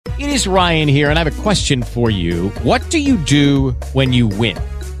It is Ryan here, and I have a question for you. What do you do when you win?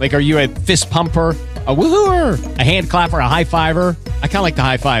 Like, are you a fist pumper, a woohooer, a hand clapper, a high fiver? I kind of like the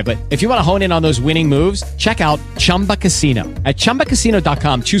high five, but if you want to hone in on those winning moves, check out Chumba Casino. At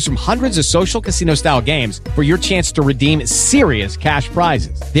ChumbaCasino.com, choose from hundreds of social casino-style games for your chance to redeem serious cash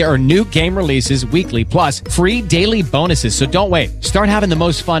prizes. There are new game releases weekly, plus free daily bonuses. So don't wait. Start having the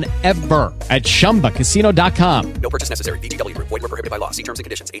most fun ever at ChumbaCasino.com. No purchase necessary. VGW. Void where prohibited by law. See terms and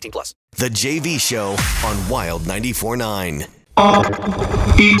conditions. 18+. The JV Show on Wild 94.9.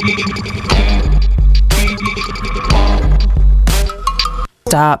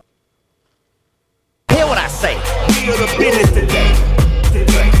 Stop. Hear what I say. We are the business today.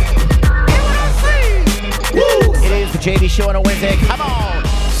 It is the JV Show on a Wednesday. Come on.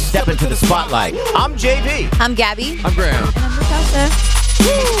 Step into the spotlight. I'm JV. I'm Gabby. I'm Graham. And I'm Natasha.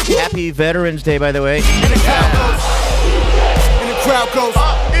 Happy Veterans Day, by the way. And the crowd goes. And the crowd goes.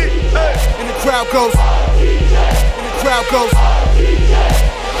 And the crowd goes. And the crowd goes.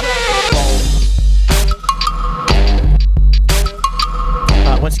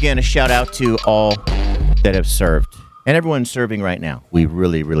 Once again, a shout out to all that have served and everyone serving right now. We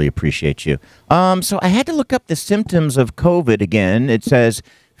really, really appreciate you. So I had to look up the symptoms of COVID again. It says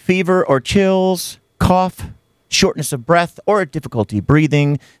fever or chills, cough, shortness of breath or difficulty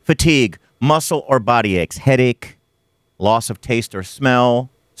breathing, fatigue, muscle or body aches, headache, loss of taste or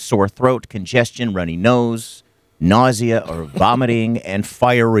smell, sore throat, congestion, runny nose, nausea or vomiting, and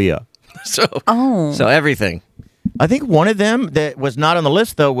diarrhea. So everything. I think one of them that was not on the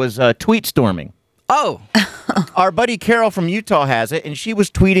list, though, was tweet storming. Oh. Our buddy Carol from Utah has it, and she was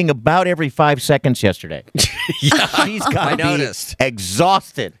tweeting about every 5 seconds yesterday. Yeah, She's got to be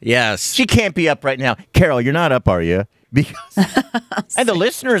exhausted. Yes. She can't be up right now. Carol, you're not up, are you? Because and the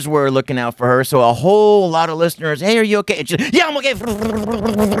listeners were looking out for her, so a whole lot of listeners, hey, are you okay? And she's, yeah, I'm okay.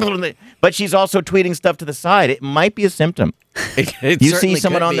 But she's also tweeting stuff to the side. It might be a symptom. It You see certainly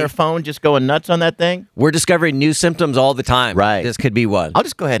someone could on be. their phone just going nuts on that thing? We're discovering new symptoms all the time. Right. This could be one. I'll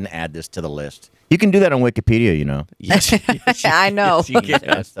just go ahead and add this to the list. You can do that on Wikipedia, you know. Yes. I know. You can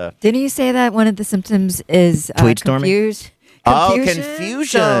do stuff. Didn't you say that one of the symptoms is Tweet storming? confusion? Oh, confusion.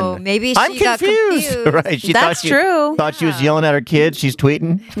 So maybe I'm she got confused. Right. She That's true. Thought she was yelling at her kids. She's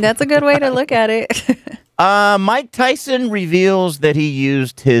tweeting. That's a good way to look at it. Mike Tyson reveals that he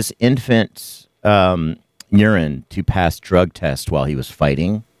used his infant's urine to pass drug tests while he was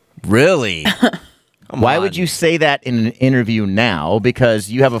fighting. Really? Why would you say that in an interview now?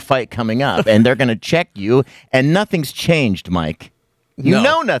 Because you have a fight coming up, and they're going to check you, and nothing's changed, Mike. You No.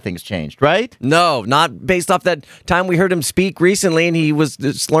 know nothing's changed, right? No, not based off that time we heard him speak recently, and he was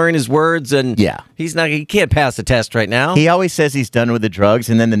slurring his words, and Yeah. he can't pass the test right now. He always says he's done with the drugs,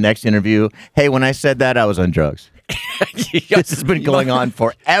 and then the next interview, hey, when I said that, I was on drugs. This has been going on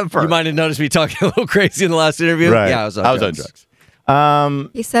forever. You might have noticed me talking a little crazy in the last interview. Right. Yeah, I was on drugs.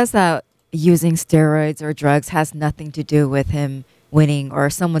 He says that using steroids or drugs has nothing to do with him winning or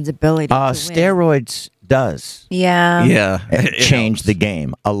someone's ability to win. Steroids does Yeah. Yeah. change the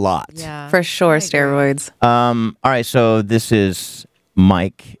game a lot. Yeah. For sure, I agree. steroids. All right, so this is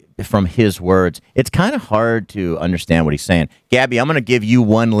Mike from his words. It's kind of hard to understand what he's saying. Gabby, I'm going to give you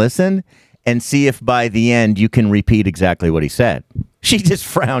one listen and see if by the end you can repeat exactly what he said. She just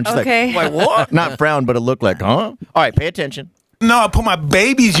frowned. She's Okay. like what? Not frowned, but it looked like, huh? All right, pay attention. No, I put my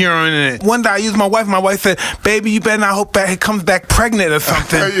baby's urine in it. One day I used my wife. My wife said, baby, you better not hope that it comes back pregnant or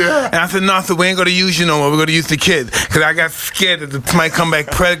something. Yeah. And I said, no, so we ain't going to use you no more. We're going to use the kid. Because I got scared that it might come back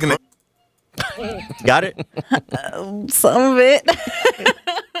pregnant. Got it? Some of it.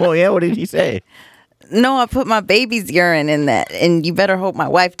 Well, yeah, what did he say? No, I put my baby's urine in that, and you better hope my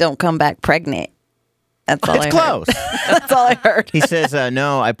wife don't come back pregnant. That's all It's I close. heard. That's all I heard. He says,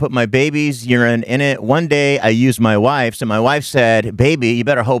 no, I put my baby's urine in it. One day I used my wife's, and my wife said, baby, you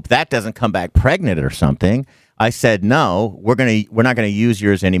better hope that doesn't come back pregnant or something. I said, no, we're not gonna use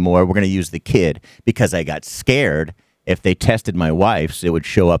yours anymore. We're gonna use the kid because I got scared if they tested my wife's, it would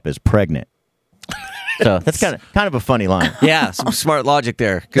show up as pregnant. So that's kind of a funny line. Yeah, some smart logic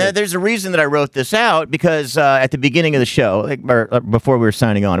there. Good. There's a reason that I wrote this out because at the beginning of the show, before we were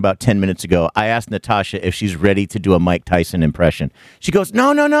signing on, about 10 minutes ago, I asked Natasha if she's ready to do a Mike Tyson impression. She goes,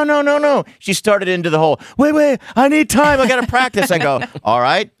 no. She started into the whole, wait, I need time. I got to practice. I go, all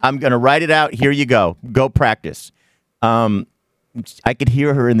right, I'm going to write it out. Here you go. Go practice. I could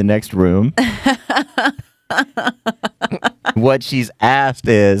hear her in the next room. What she's asked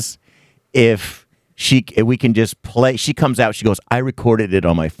is if we can just play. She comes out. She goes, I recorded it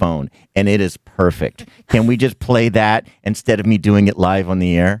on my phone, and it is perfect. Can we just play that instead of me doing it live on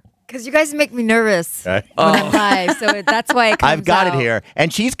the air? Because you guys make me nervous Okay. when I'm live, so that's why it comes I've got out. it here,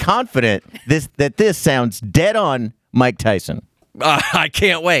 and she's confident that this sounds dead on Mike Tyson. I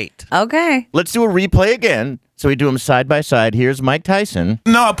can't wait. Okay. Let's do a replay again. So we do them side by side. Here's Mike Tyson.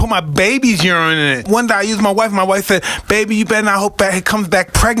 No, I put my baby's urine in it. One day I used my wife. My wife said, baby, you better not hope that it comes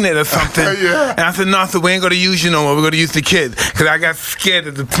back pregnant or something. And I said, no, so we ain't going to use you no more. We're going to use the kid. Because I got scared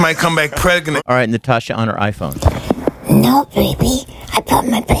that it might come back pregnant. All right, Natasha on her iPhone. No, baby, I put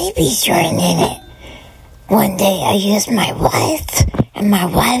my baby's urine in it. One day I used my wife, and my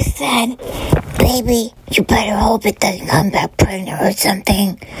wife said, baby, you better hope it doesn't come back pregnant or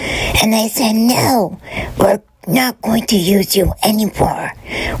something. And they said, no, we're not going to use you anymore.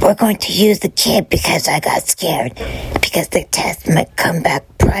 We're going to use the kid because I got scared, because the test might come back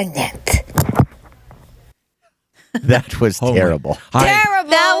pregnant. That was terrible. Terrible.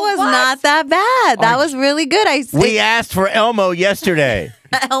 That was not that bad. That was really good. We asked for Elmo yesterday.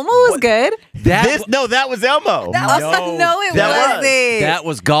 Elmo was good. That was Elmo. No, it That wasn't. That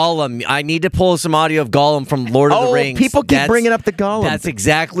was Gollum. I need to pull some audio of Gollum from Lord of the Rings. People keep bringing up the Gollum. That's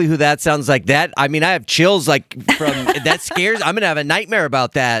exactly who that sounds like. That I mean, I have chills like from that scares. I'm gonna have a nightmare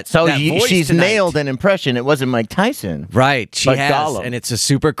about that. So that voice she's tonight. nailed an impression. It wasn't Mike Tyson. Right, she But has, Gollum. and it's a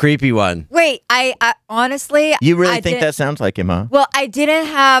super creepy one. Wait, I honestly, You really I think didn't- that sounds like him, huh? Well, I didn't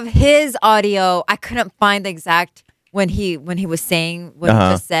have his audio. I couldn't find the exact when he was saying what he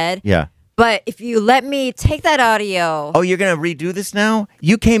just said. Yeah. But if you let me take that audio, Oh, you're going to redo this now?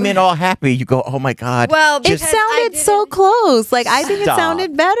 You came in all happy. You go, oh my God. well, It because I sounded so didn't- close. Like, I think Stop. it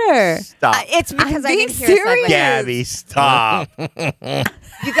sounded better. Stop. It's because I'm I being didn't hear it side by serious. side. Gabby, stop.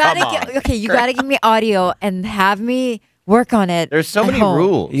 You gotta Come on. get okay. You gotta give me audio and have me work on it. There's so at many home.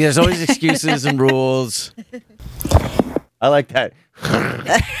 rules. There's always excuses and rules. I like that.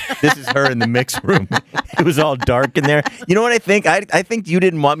 This is her in the mix room. It was all dark in there. You know what I think? I think you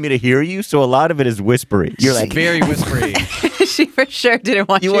didn't want me to hear you, so a lot of it is whispery. You're like, Very whispery. She for sure didn't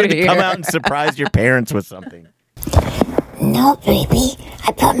want you you wanted to to hear. come out and surprise your parents with something. No, baby,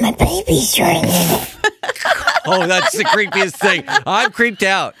 I put my baby's urine in it. Oh, that's the creepiest thing. I'm creeped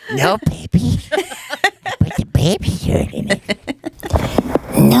out. No, baby, I put the baby's urine in it.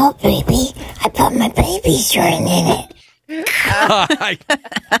 No, baby, I put my baby's urine in it.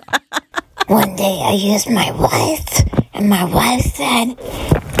 One day I used my wife, and my wife said,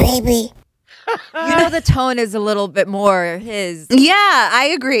 baby, You know the tone is a little bit more his. Yeah,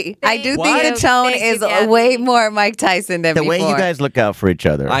 I agree. I do think the tone Thank you, is Gabby. way more Mike Tyson than The before. way you guys look out for each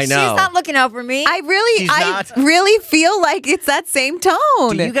other. I know. She's not looking out for me. She's I not. really feel like it's that same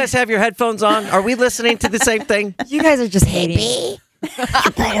tone. Do you guys have your headphones on? Are we listening to the same thing? You guys are just hating. baby,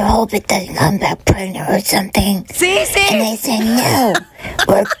 you better hope it doesn't come back pregnant or something. See, And see. they said, no,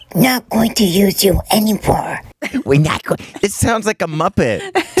 we're not going to use you anymore. We're not going. This sounds like a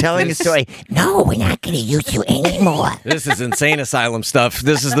Muppet telling a story. No, we're not going to use you anymore. This is insane asylum stuff.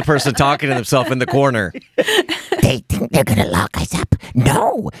 This is the person talking to themselves in the corner. They think they're going to lock us up.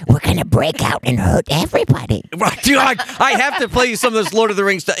 No, we're going to break out and hurt everybody. Dude, I have to play you some of this Lord of the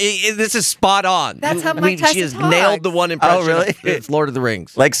Rings stuff. This is spot on. That's how Mike She Tyson has talks. nailed the one impression. Oh, really? of it's Lord of the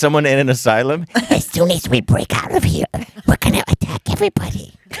Rings. Like someone in an asylum? As soon as we break out of here, we're going to attack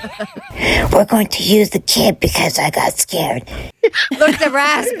everybody. We're going to use the kid because I got scared. Look, the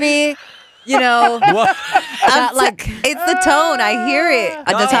raspy. You know, I'm like it's the tone. I hear it,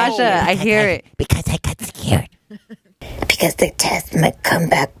 Natasha. I hear it. Because I got scared. Because the test might come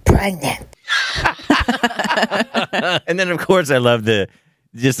back pregnant. And then, of course, I love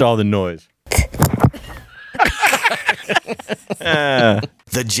just all the noise.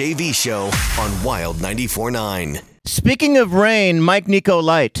 The JV Show on Wild 94.9. Speaking of rain, Mike Nico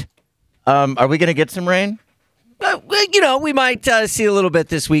Light. Are we going to get some rain? We might see a little bit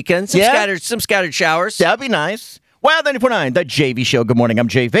this weekend. Some scattered showers. That'd be nice. Wild 94.9, the JV Show. Good morning. I'm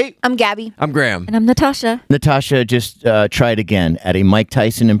JV. I'm Gabby. I'm Graham. and I'm Natasha. Natasha just tried again at a Mike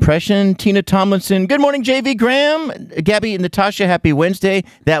Tyson impression. Tina Tomlinson. Good morning, JV. Graham. Gabby and Natasha, happy Wednesday.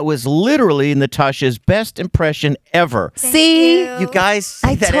 That was literally Natasha's best impression ever. See, You guys say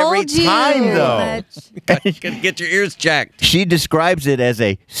I that every told you. time, though. Gotta get your ears checked. She describes it as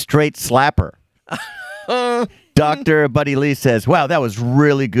a straight slapper. Dr. Buddy Lee says, wow, that was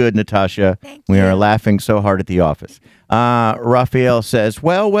really good, Natasha. We are laughing so hard at the office. Raphael says,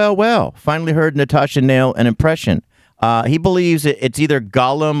 well. Finally heard Natasha nail an impression. He believes it's either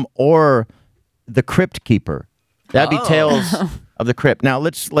Gollum or the Crypt Keeper. That'd be Tales of the Crypt. Now,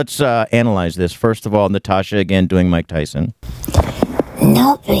 let's analyze this. First of all, Natasha, again, doing Mike Tyson.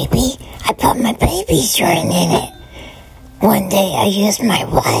 No, baby, I put my baby's urine in it. One day I used my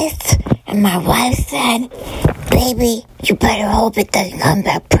wife, and my wife said, baby, you better hope it doesn't come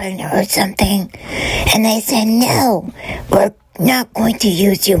back pregnant or something. And they said, no, we're not going to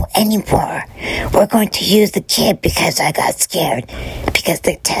use you anymore. We're going to use the kid because I got scared because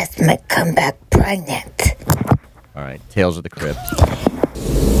the test might come back pregnant. All right, Tales of the Crypt.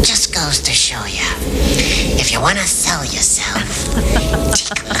 Just goes to show you, if you want to sell yourself,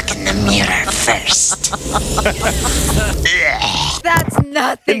 take a look in the mirror first. That's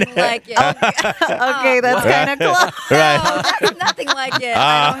nothing like it. Okay, that's kind of close. Right. No, that's nothing like it.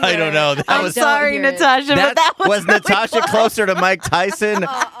 I don't know. That I'm was Sorry, hear it. Natasha, but that was really Natasha close. closer to Mike Tyson,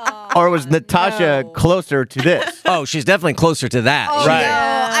 or was Natasha closer to this? Oh, she's definitely closer to that. Oh, Right. no,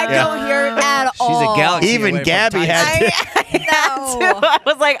 I don't hear it at all. She's a galaxy. Even away from Gabby Tyson. had to. I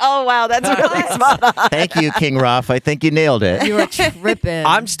was like, oh, wow, that's really spot on. Thank you, King Ruff. I think you nailed it. You were tripping.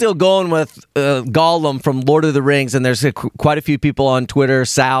 I'm still going with Gollum from Lord of the Rings, and there's quite a few people on Twitter,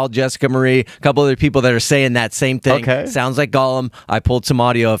 Sal, Jessica Marie, a couple other people that are saying that same thing. Okay. Sounds like Gollum. I pulled some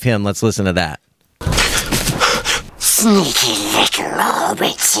audio of him. Let's listen to that. Sneaky little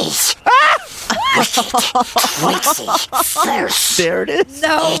hobbitses. Trixie first. There it is.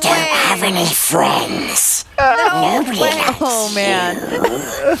 no You don't have way. any friends. No Nobody way. likes Oh, man.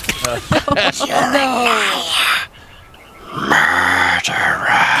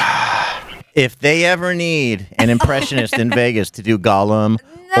 If they ever need an impressionist in Vegas to do Gollum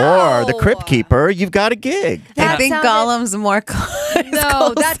or the Crypt Keeper, you've got a gig. I think sounded- Gollum's more close.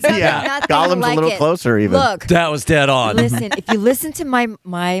 No, that's nothing, Yeah, nothing Gollum's like a little it. closer even. Look, That was dead on. listen, if you listen to my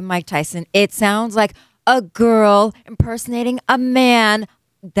Mike Tyson, it sounds like a girl impersonating a man.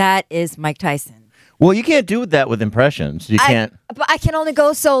 That is Mike Tyson. Well, you can't do that with impressions. You can't. But I can only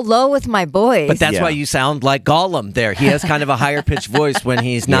go so low with my voice. But that's Yeah. why you sound like Gollum there. He has kind of a higher pitched voice when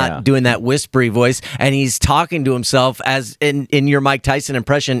he's not Yeah. doing that whispery voice, and he's talking to himself as in your Mike Tyson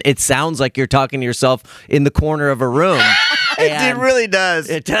impression. It sounds like you're talking to yourself in the corner of a room. It And really does.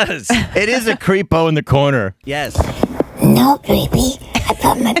 It does. It is a creepo in the corner. Yes. No, baby. I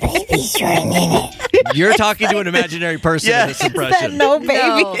put my baby's urine in it. You're talking to an imaginary person in this impression. No, baby.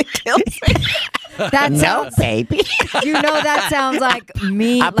 No. It kills me. that sounds, baby. you know, that sounds like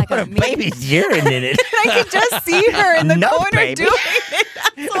me, like a me. baby's urine in it. I could just see her in the No, corner baby. doing it.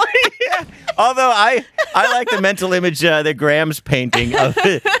 That's why. Yeah. Although I like the mental image that Graham's painting of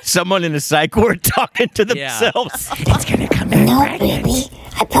someone in a psych ward talking to Yeah. themselves. It's gonna come back No, baby.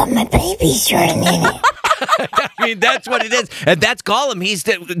 I put my baby's urine in it. I mean, that's what it is. And that's Gollum. He's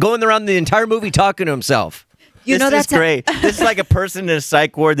going around the entire movie talking to himself. You know, This is that's great. This is like a person in a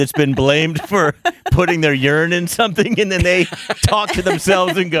psych ward that's been blamed for putting their urine in something, and then they talk to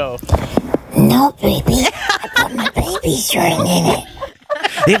themselves and go, No, baby. I put my baby's urine in it.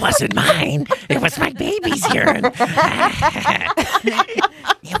 "It wasn't mine. It was my baby's urine.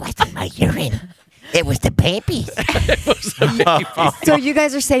 It wasn't my urine. It was the baby's. So you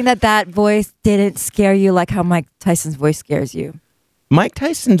guys are saying that voice didn't scare you like how Mike Tyson's voice scares you? Mike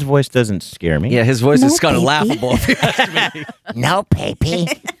Tyson's voice doesn't scare me. Yeah, his voice is kind of baby. laughable. If you ask me. No, baby.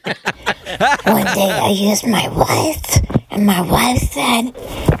 One day I used my wife, and my wife said,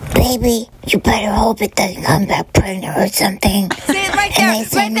 baby, you better hope it doesn't come back pregnant or something. Say it right And there, I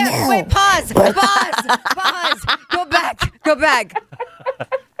said, right there. no. Wait, pause, pause. Go back.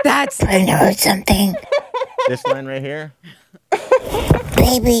 That's Pregnant or something. This line right here.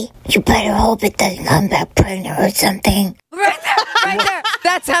 Baby, you better hope it doesn't come back pregnant or something. right there.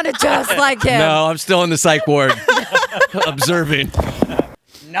 That sounded just like him. No, I'm still in the psych ward observing.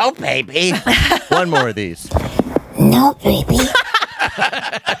 No, baby. One more of these. No, baby.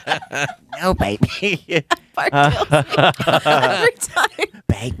 No, baby. Every time.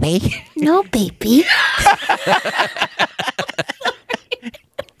 Baby. No, baby.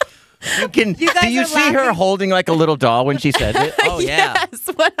 Do guys you are see her laughing. holding like a little doll when she says it? Oh, yeah. Yes,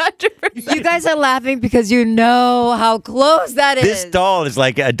 100%. You guys are laughing because you know how close that is. This doll is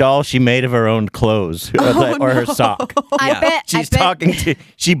like a doll she made of her own clothes or her sock. I bet. She's talking to.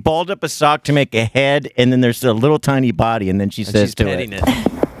 She balled up a sock to make a head, and then there's a little tiny body, and then she says She's to petting it,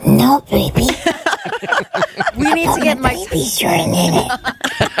 it. No, baby. We need to get My Mike. baby's urine in it.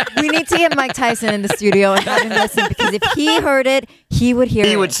 We need to get Mike Tyson in the studio and have him listen because if he heard it, he would hear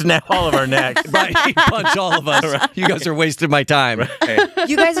he it. would snap all of our necks. Right, he punch all of us. You guys are wasting my time.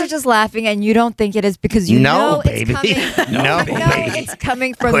 You guys are just laughing and you don't think it is because you No, know baby. it's coming. No, you know baby. it's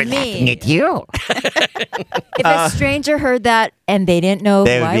coming from We're me. laughing at you. If a stranger heard that and they didn't know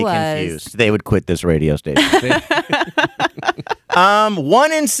They who would I be was, confused. They would quit this radio station.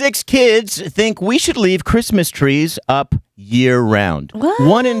 1 in 6 kids think we should leave Christmas trees up year round. What?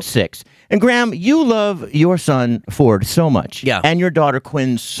 1 in 6. And Graham, you love your son Ford so much. Yeah. And your daughter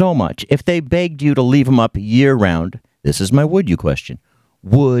Quinn so much. If they begged you to leave them up year round, this is my would you question.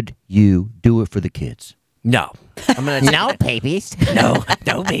 Would you do it for the kids? No. I'm gonna No, babies.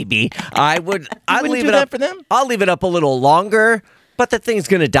 no, baby. I'd wouldn't leave do it that up for them? I'll leave it up a little longer, but the thing's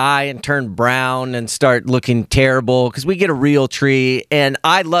gonna die and turn brown and start looking terrible because we get a real tree. And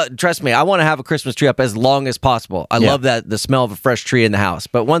trust me, I want to have a Christmas tree up as long as possible. I love the smell of a fresh tree in the house.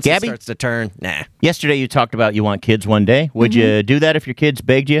 But once Gabby? it starts to turn, nah. Yesterday you talked about you want kids one day. Would you do that if your kids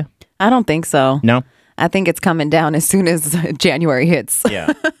begged you? I don't think so. No? I think it's coming down as soon as January hits.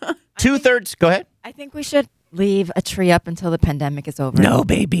 Yeah. 2/3. Go ahead. I think we should leave a tree up until the pandemic is over. No,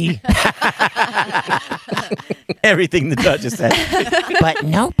 baby. Everything the judge has said. But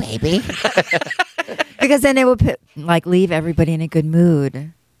no, baby. Because then it would leave everybody in a good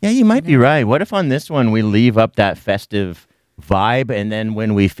mood. Yeah, you might be right. What if on this one we leave up that festive vibe, and then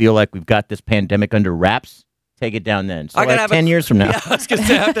when we feel like we've got this pandemic under wraps, take it down then? So I gotta like have 10 years from now. Yeah, I was going to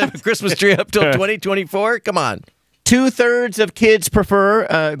say, I have to have a Christmas tree up till 2024? Come on. 2/3 of kids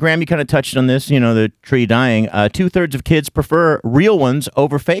prefer, Graham, you kind of touched on this, the tree dying. 2/3 of kids prefer real ones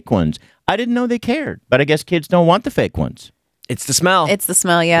over fake ones. I didn't know they cared, but I guess kids don't want the fake ones. It's the smell. It's the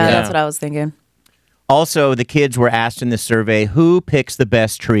smell, yeah. That's what I was thinking. Also, the kids were asked in this survey, who picks the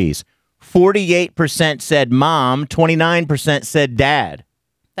best trees? 48% said mom, 29% said dad.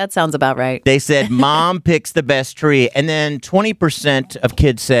 That sounds about right. They said mom picks the best tree, and then 20% of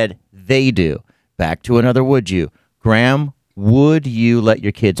kids said they do. Back to another would you. Graham, would you let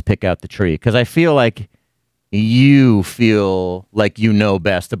your kids pick out the tree? Because I feel like you feel like you know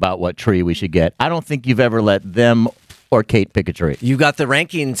best about what tree we should get. I don't think you've ever let them or Kate pick a tree. You got the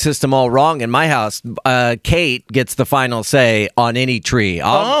ranking system all wrong in my house. Kate gets the final say on any tree.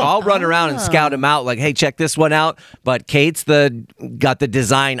 I'll run around and scout them out like, hey, check this one out. But Kate's got the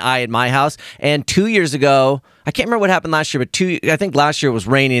design eye in my house. And 2 years ago, I can't remember what happened last year, but I think last year it was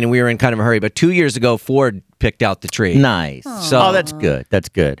raining and we were in kind of a hurry. But 2 years ago, Ford picked out the tree. Nice. So, that's good. That's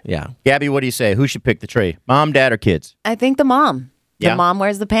good. Yeah. Gabby, what do you say? Who should pick the tree? Mom, dad, or kids? I think the mom. The Yeah. mom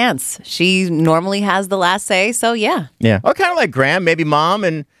wears the pants. She normally has the last say, so yeah. Yeah. Oh, kind of like Graham. Maybe mom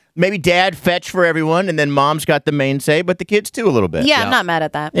and maybe dad fetch for everyone, and then mom's got the main say, but the kids too a little bit. Yeah, I'm not mad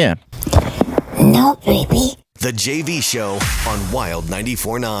at that. Yeah. No, baby. The JV Show on Wild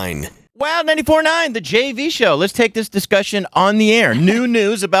 94.9. Wild 94.9, the JV show. Let's take this discussion on the air. New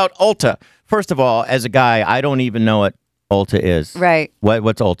news about Ulta. First of all, as a guy, I don't even know what Ulta is. Right.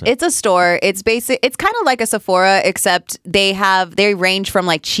 What's Ulta? It's a store. It's it's kind of like a Sephora, except they range from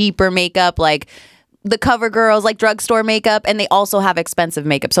like cheaper makeup, like the cover girls, like drugstore makeup, and they also have expensive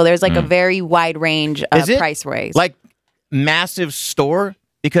makeup. So there's like a very wide range of Is it price range. like massive store?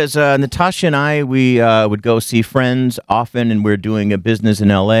 Because Natasha and I, we would go see friends often, and we're doing a business in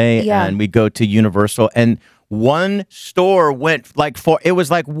LA, Yeah. and we'd go to Universal, and one store went it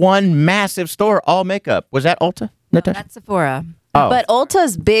was like one massive store, all makeup. Was that Ulta, Natasha? That's Sephora. Oh, But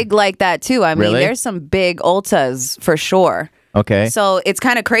Ulta's big like that too. I mean, Really? there's some big Ultas for sure. okay. So it's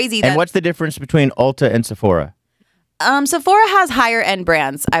kind of crazy that And what's the difference between Ulta and Sephora? Sephora has higher end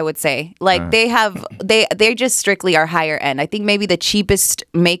brands, I would say. Like they just strictly are higher end. I think maybe the cheapest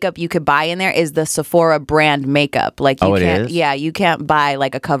makeup you could buy in there is the Sephora brand makeup. Like you it can't is? Yeah, you can't buy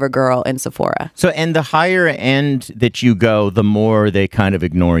like a cover girl in Sephora. So, and the higher end that you go, the more they kind of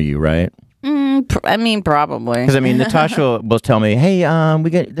ignore you, right? I mean, probably. Because I mean, Natasha will tell me, "Hey,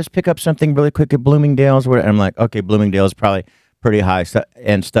 let's pick up something really quick at Bloomingdale's." And I'm like, "Okay, Bloomingdale's probably pretty high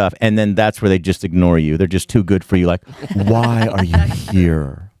and stuff." And then that's where they just ignore you. They're just too good for you. Like, why are you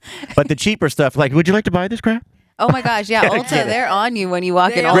here? But the cheaper stuff, like, would you like to buy this crap? Oh my gosh, yeah, Ulta, they're on you when you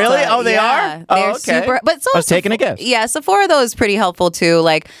walk in Ulta. Really? Oh, they Yeah, are? Oh, They're okay. super. But so I was taking a guess. Yeah, Sephora though is pretty helpful too.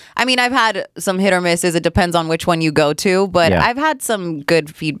 Like, I mean, I've had some hit or misses. It depends on which one you go to, but Yeah. I've had some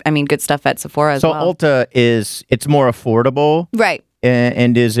good good stuff at Sephora as So well. Ulta it's more affordable, Right.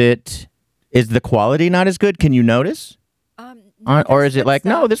 and is the quality not as good? Can you notice? Or is it like,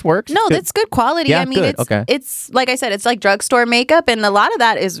 no, this works? No, It's good? that's good quality. Yeah, I mean, good. Okay. it's like I said, it's like drugstore makeup, and a lot of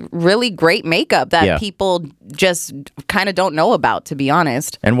that is really great makeup that Yeah. people just kind of don't know about, to be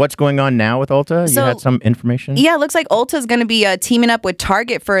honest. And what's going on now with Ulta? So- You had some information? Yeah, it looks like Ulta is going to be teaming up with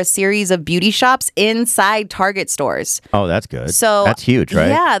Target for a series of beauty shops inside Target stores. Oh, that's good. So that's huge, right?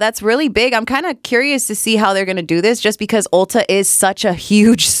 Yeah, that's really big. I'm kind of curious to see how they're going to do this, just because Ulta is such a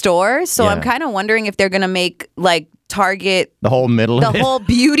huge store. So Yeah. I'm kind of wondering if they're going to make like Target The whole middle the of it. whole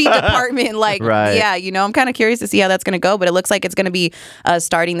beauty department, like, Right. yeah, I'm kind of curious to see how that's going to go, but it looks like it's going to be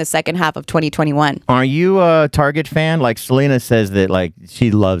starting the second half of 2021. Are you a Target fan? Like Selena says that like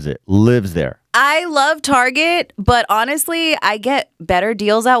she loves it, lives there. I love Target, but honestly, I get better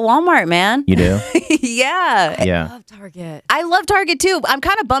deals at Walmart, man. You do? Yeah. Yeah. I love Target. I love Target too. I'm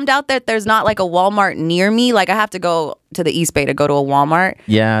kind of bummed out that there's not like a Walmart near me. Like I have to go to the East Bay to go to a Walmart.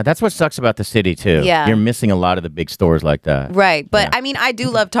 Yeah, that's what sucks about the city too. Yeah. You're missing a lot of the big stores like that. Right. But Yeah. I mean, I do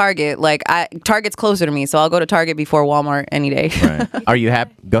love Target. Like Target's closer to me, so I'll go to Target before Walmart any day. Right. Are you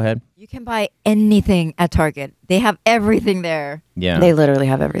happy? Go ahead. You can buy anything at Target. They have everything there. Yeah. They literally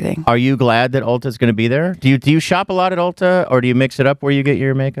have everything. Are you glad that Ulta's going to be there? Do you shop a lot at Ulta, or do you mix it up where you get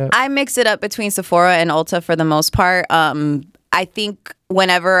your makeup? I mix it up between Sephora and Ulta for the most part. I think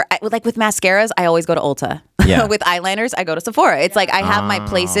whenever, like with mascaras, I always go to Ulta. Yeah. With eyeliners, I go to Sephora. It's like I have my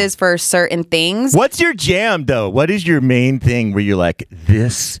places for certain things. What's your jam, though? What is your main thing where you're like,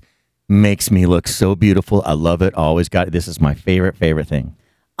 this makes me look so beautiful. I love it. Always got it. This is my favorite thing.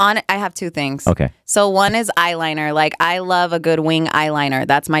 I have two things. Okay. So one is eyeliner. Like I love a good wing eyeliner.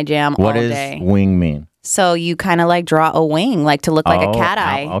 That's my jam What all does day. wing mean? So you kind of like draw a wing, like to look like a cat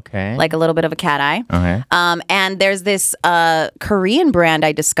eye. Okay. Like a little bit of a cat eye. Okay. And there's this Korean brand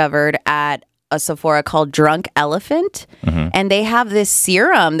I discovered at a Sephora called Drunk Elephant. And they have this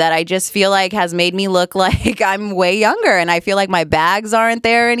serum that I just feel like has made me look like I'm way younger. And I feel like my bags aren't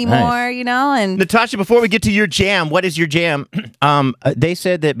there anymore, Nice. you know? And Natasha, before we get to your jam, what is your jam? They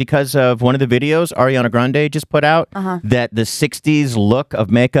said that because of one of the videos Ariana Grande just put out, that the 60s look of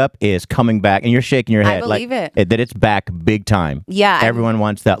makeup is coming back. And you're shaking your I head. believe like, it. That it's back big time. Yeah. Everyone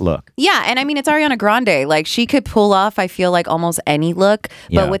wants that look. yeah, and I mean, it's Ariana Grande. Like, she could pull off, I feel like, almost any look.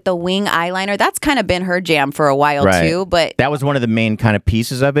 But Yeah. with the wing eyeliner, that's kind of been her jam for a while, Right. too. But That was one of the main kind of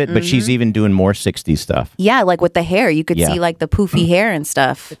pieces of it, but she's even doing more 60s stuff. yeah, like with the hair, you could Yeah. see like the poofy hair and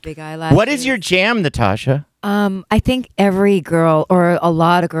stuff. Big eyelashes. What is your jam, Natasha? I think every girl or a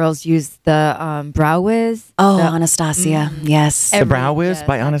lot of girls use the brow wiz. Oh, The- Anastasia. Yes. The Brow Wiz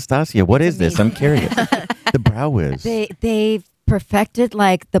by Anastasia. What is this? I'm curious. The Brow Wiz. They've perfected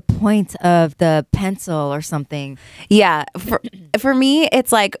like the point of the pencil or something. Yeah. For me,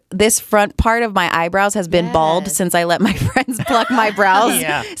 it's like this front part of my eyebrows has been bald Yes. since I let my friends pluck my brows.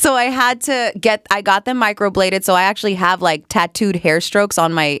 Yeah. So I got them microbladed. So I actually have like tattooed hair strokes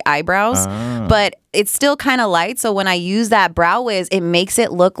on my eyebrows. But it's still kind of light. So when I use that brow wiz, it makes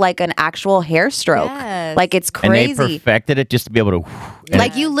it look like an actual hair stroke. Yes. Like it's And they crazy. perfected it just to be able to.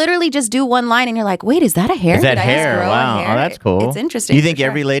 Like you literally just do one line and you're like, wait, is that a hair? Is that Did I just hair? grow a Wow. hair? Oh, that's cool. It's interesting. You think for sure.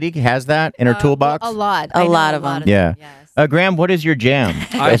 every lady has that in her toolbox? A lot. A I know lot of them. Yeah. Yes. Graham, what is your jam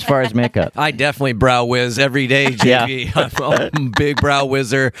as far as makeup? I definitely brow whiz every day, JV. I'm a big brow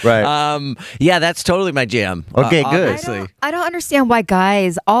whizzer. Right. Yeah, that's totally my jam. Okay, good. Obviously. I don't understand why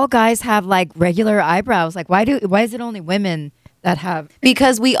all guys have like regular eyebrows. Like why is it only women that have?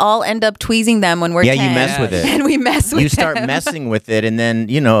 Because we all end up tweezing them when we're Yeah, 10. you mess with it. And we mess with You start them. messing with it, and then,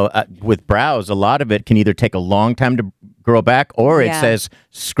 with brows, a lot of it can either take a long time to grow back, or it Yeah. says,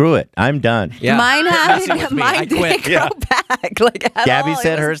 screw it, I'm done. Yeah. Mine Messing with haven't. me. I Mine quit. didn't grow back. Like at Gabby all.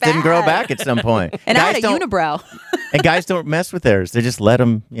 said It was hers didn't grow bad. back at some point. And I had a don't- unibrow. And guys don't mess with theirs. They just let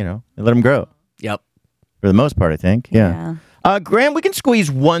them, they let them grow. Yep. For the most part, I think. Yeah. Graham, we can squeeze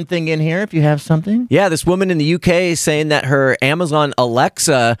one thing in here if you have something. Yeah, this woman in the UK is saying that her Amazon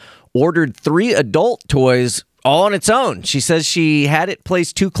Alexa ordered 3 adult toys all on its own. She says she had it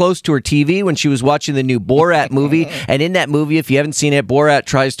placed too close to her TV when she was watching the new Borat movie. And in that movie, if you haven't seen it, Borat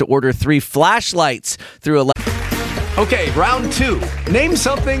tries to order 3 flashlights through Alexa. Okay, round 2. Name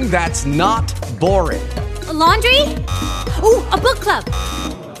something that's not boring. Laundry? Ooh, a book club.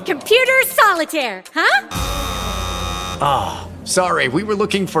 Computer solitaire, huh? Sorry, we were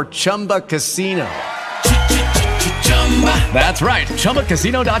looking for Chumba Casino. That's right.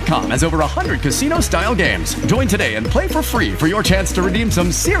 ChumbaCasino.com has over 100 casino-style games. Join today and play for free for your chance to redeem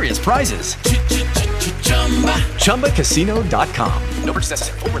some serious prizes. ChumbaCasino.com. No purchase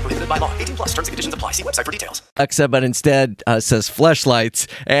necessary. Void where prohibited by law. 18 plus terms and conditions apply. See website for details. Alexa, but instead says fleshlights.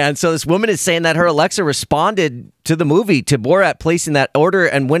 And so this woman is saying that her Alexa responded to the movie, to Borat placing that order,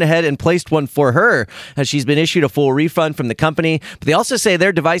 and went ahead and placed one for her. She's been issued a full refund from the company. But they also say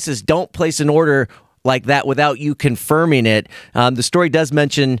their devices don't place an order like that without you confirming it. The story does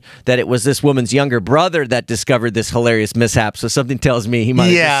mention that it was this woman's younger brother that discovered this hilarious mishap. So something tells me he might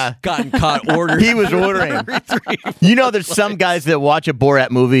have just gotten caught ordering. He was ordering. There's some guys that watch a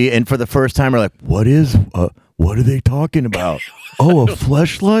Borat movie and for the first time are like, what are they talking about? Oh, a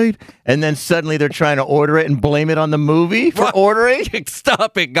fleshlight? And then suddenly they're trying to order it and blame it on the movie for ordering?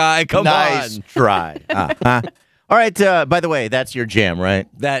 Stop it, guy. Come nice on. try. All right. By the way, that's your jam, right?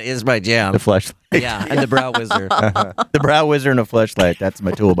 That is my jam. The fleshlight. Yeah, and the brow wizard. The brow wizard and a fleshlight. That's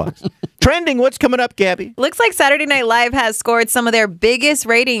my toolbox. Trending. What's coming up, Gabby? Looks like Saturday Night Live has scored some of their biggest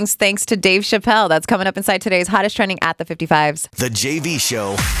ratings thanks to Dave Chappelle. That's coming up inside today's hottest trending at the 55s. The JV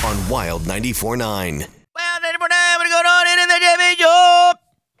Show on Wild 94.9.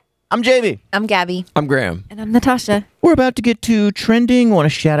 I'm JV. I'm Gabby. I'm Graham. And I'm Natasha. We're about to get to trending. Want to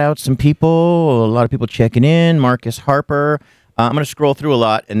shout out some people. A lot of people checking in. Marcus Harper. I'm going to scroll through a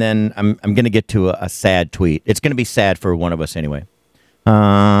lot, and then I'm going to get to a sad tweet. It's going to be sad for one of us anyway.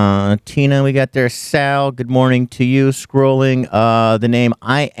 Tina, we got there. Sal, good morning to you. Scrolling the name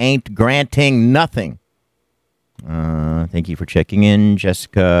I Ain't Granting Nothing. Thank you for checking in.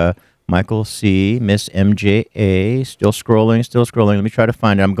 Jessica, Michael C, Miss MJA, still scrolling. Let me try to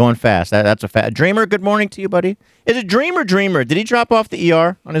find it. I'm going fast. That's a fast. Dreamer, good morning to you, buddy. Is it Dreamer? Did he drop off the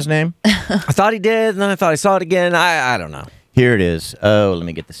ER on his name? I thought he did, and then I thought I saw it again. I don't know. Here it is. Oh, let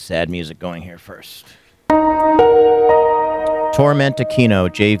me get the sad music going here first. Torment Aquino,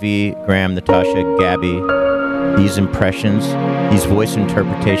 JV, Graham, Natasha, Gabby. These impressions, these voice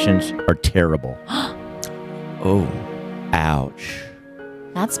interpretations are terrible. Oh, ouch.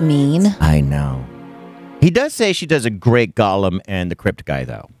 That's mean. I know. He does say she does a great Gollum and the Crypt guy,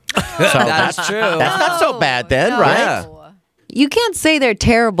 though. So That's true. That's not so bad then, right? Yeah. You can't say they're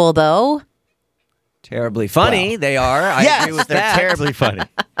terrible, though. Terribly funny, they are. I agree with they're that. terribly funny.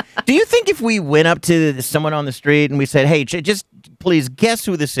 Do you think if we went up to someone on the street and we said, hey, just please guess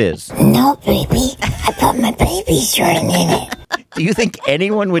who this is? No, baby. I put my baby's urine in it. Do you think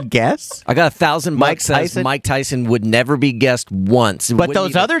anyone would guess? I got $1,000 Mike says Tyson? Mike Tyson would never be guessed once. It But wouldn't those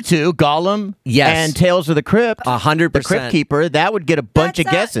even- other two, Gollum and Tales of the Crypt, 100%. the Crypt Keeper, that would get a bunch of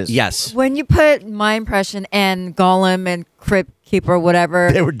guesses. Yes. When you put my impression and Gollum and Crypt Keeper,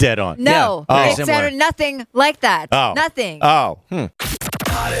 whatever. They were dead on. No, Yeah. they Oh. Similar. sounded nothing like that. Oh. Nothing. Oh.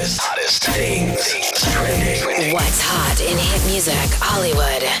 Hottest things trending. What's hot in hit music,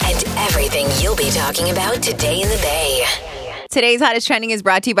 Hollywood, and everything you'll be talking about today in the Bay. Today's hottest trending is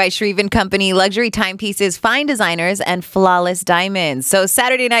brought to you by Shreve & Company, luxury timepieces, fine designers, and flawless diamonds. So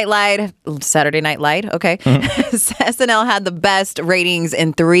Saturday Night Live, okay. SNL had the best ratings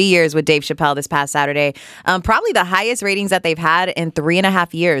in 3 years with Dave Chappelle this past Saturday. Probably the highest ratings that they've had in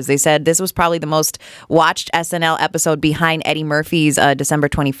 3.5 years. They said this was probably the most watched SNL episode behind Eddie Murphy's December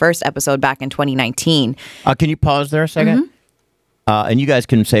 21st episode back in 2019. Can you pause there a second? And you guys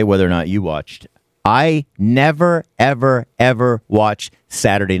can say whether or not you watched. I never, ever, ever watch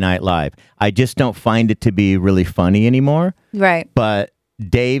Saturday Night Live. I just don't find it to be really funny anymore. Right. But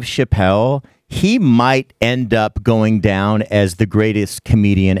Dave Chappelle, he might end up going down as the greatest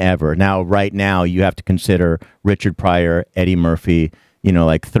comedian ever. Now, right now, you have to consider Richard Pryor, Eddie Murphy,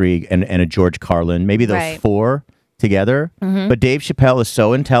 like three, and a George Carlin, maybe those four together. But Dave Chappelle is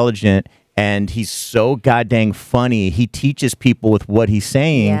so intelligent. And he's so goddamn funny. He teaches people with what he's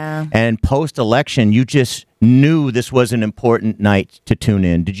saying. Yeah. And post-election, you just knew this was an important night to tune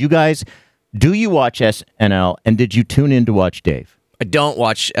in. Do you watch SNL, and did you tune in to watch Dave? I don't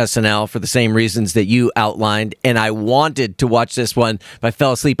watch SNL for the same reasons that you outlined, and I wanted to watch this one, but I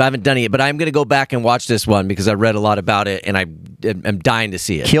fell asleep. I haven't done it yet, but I'm going to go back and watch this one because I read a lot about it, and I'm dying to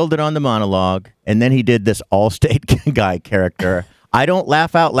see it. Killed it on the monologue, and then he did this Allstate guy character. I don't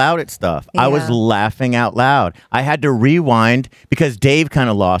laugh out loud at stuff. I was laughing out loud. I had to rewind because Dave kind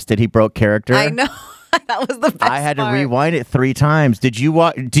of lost it. He broke character. I know. That was the best I had part. to rewind it 3 times. Do you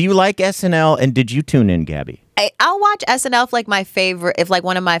like SNL, and did you tune in, Gabby? I'll watch SNL if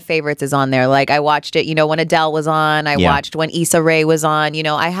one of my favorites is on there. Like I watched it, when Adele was on. I watched when Issa Rae was on.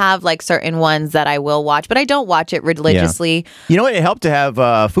 I have certain ones that I will watch, but I don't watch it religiously. You know what? It helped to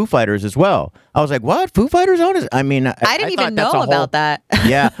have Foo Fighters as well. I was like, what? Foo Fighters on it? I mean, I didn't even know about that.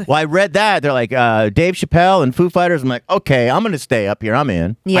 Yeah. Well, I read that. They're like, Dave Chappelle and Foo Fighters. I'm like, okay, I'm going to stay up here. I'm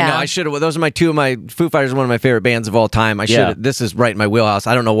in. Yeah. I know, I should have. Those are Foo Fighters are one of my favorite bands of all time. I should have. This is right in my wheelhouse.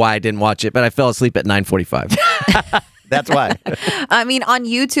 I don't know why I didn't watch it, but I fell asleep at 9:45. That's why. I mean, on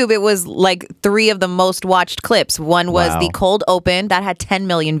YouTube, it was 3 of the most watched clips. One was the cold open that had 10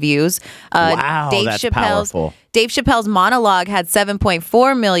 million views. Wow, that's powerful. Dave Chappelle's monologue had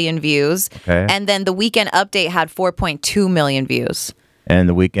 7.4 million views. Okay. And then the Weekend Update had 4.2 million views. And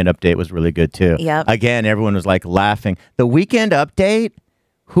the Weekend Update was really good, too. Yep. Again, everyone was laughing. The Weekend Update,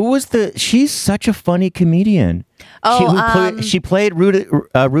 she's such a funny comedian. Oh, She played Rudy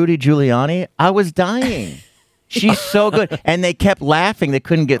Giuliani. I was dying. She's so good. And they kept laughing. They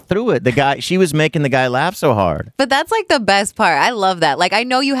couldn't get through it. She was making the guy laugh so hard. But that's like the best part. I love that. Like, I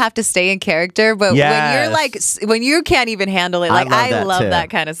know you have to stay in character, but when you can't even handle it, like, I love that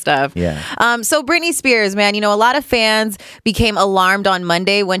kind of stuff. Yeah. So Britney Spears, man, a lot of fans became alarmed on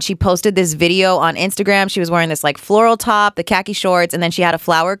Monday when she posted this video on Instagram. She was wearing this like floral top, the khaki shorts, and then she had a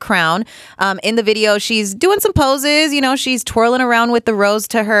flower crown. In the video, she's doing some poses. She's twirling around with the rose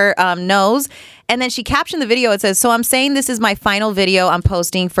to her nose. And then she captioned the video. It says, "So I'm saying this is my final video I'm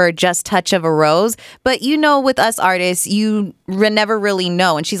posting for Just Touch of a Rose. But with us artists, you never really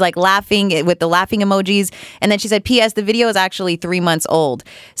know." And she's like laughing with the laughing emojis. And then she said, "P.S. The video is actually 3 months old."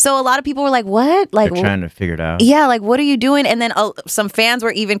 So a lot of people were like, what? Like, they're trying to figure it out. Yeah, like, what are you doing? And then some fans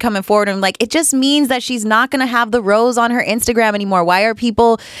were even coming forward and like, it just means that she's not going to have the rose on her Instagram anymore. Why are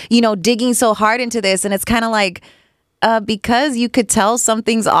people, digging so hard into this? And it's kind of like, because you could tell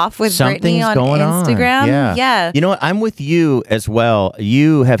something's off with Britney on Instagram. Yeah. You know what? I'm with you as well.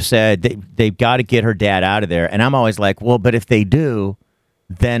 You have said they've got to get her dad out of there. And I'm always like, well, but if they do,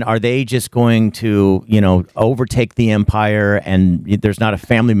 then are they just going to, overtake the empire and there's not a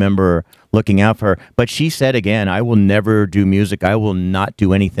family member looking out for her? But she said again, I will never do music. I will not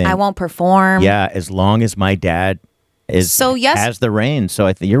do anything. I won't perform. Yeah, as long as my dad has the reins. So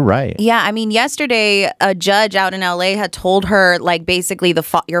I think you're right. Yeah, I mean, yesterday a judge out in LA had told her, like, basically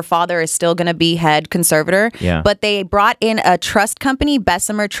your father is still going to be head conservator. Yeah. But they brought in a trust company,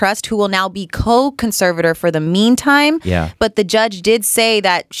 Bessemer Trust, who will now be co-conservator for the meantime. Yeah. But the judge did say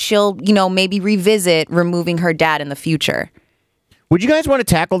that she'll, maybe revisit removing her dad in the future. Would you guys want to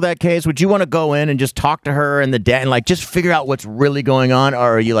tackle that case? Would you want to go in and just talk to her and the dad and like just figure out what's really going on?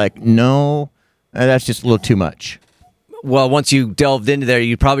 Or are you like, no, that's just a little too much? Well, once you delved into there,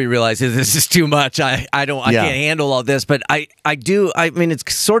 you probably realize this is too much. I can't handle all this, but I do. I mean,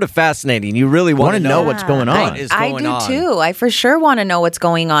 it's sort of fascinating. You really want to know what's going on. I do too. I for sure want to know what's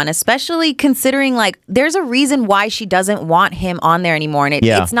going on, especially considering like there's a reason why she doesn't want him on there anymore, and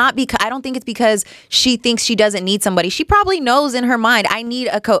it's not because I don't think it's because she thinks she doesn't need somebody. She probably knows in her mind, I need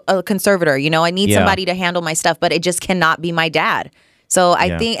a conservator. I need somebody to handle my stuff, but it just cannot be my dad. So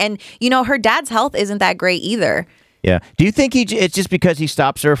I think, and her dad's health isn't that great either. Yeah. Do you think it's just because he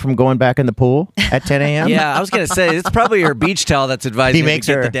stops her from going back in the pool at 10 a.m.? Yeah, I was going to say, it's probably her beach towel that's advising her to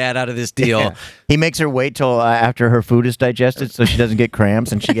get the dad out of this deal. Yeah. He makes her wait till after her food is digested so she doesn't get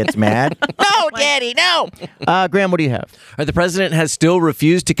cramps and she gets mad. No, Daddy, no. Graham, what do you have? The president has still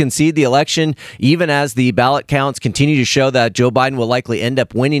refused to concede the election, even as the ballot counts continue to show that Joe Biden will likely end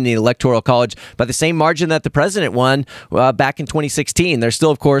up winning the Electoral College by the same margin that the president won back in 2016. There's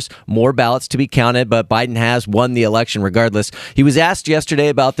still, of course, more ballots to be counted, but Biden has won the election regardless. He was asked yesterday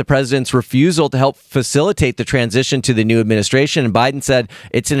about the president's refusal to help facilitate the transition to the new administration, and Biden said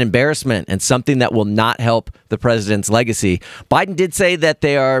it's an embarrassment and something that will not help the president's legacy. Biden did say that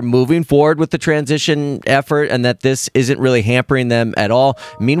they are moving forward with the transition effort and that this isn't really hampering them at all.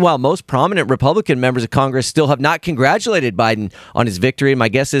 Meanwhile, most prominent Republican members of Congress still have not congratulated Biden on his victory. My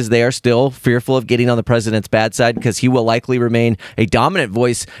guess is they are still fearful of getting on the president's bad side because he will likely remain a dominant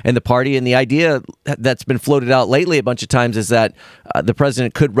voice in the party. And the idea that's been floated out lately a bunch of times is that the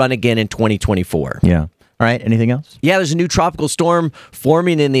president could run again in 2024. Yeah. All right. Anything else? Yeah, there's a new tropical storm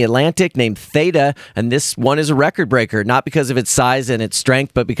forming in the Atlantic named Theta, and this one is a record breaker, not because of its size and its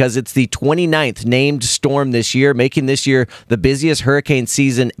strength, but because it's the 29th named storm this year, making this year the busiest hurricane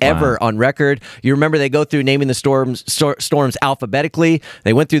season ever on record. You remember they go through naming the storms alphabetically.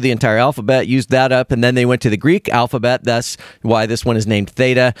 They went through the entire alphabet, used that up, and then they went to the Greek alphabet. That's why this one is named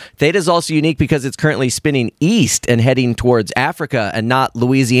Theta. Theta is also unique because it's currently spinning east and heading towards Africa and not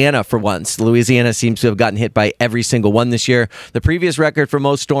Louisiana for once. Louisiana seems to have gotten hit by every single one this year. The previous record for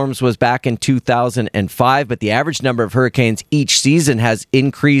most storms was back in 2005, but the average number of hurricanes each season has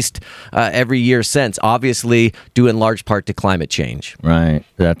increased every year since, obviously due in large part to climate change. Right.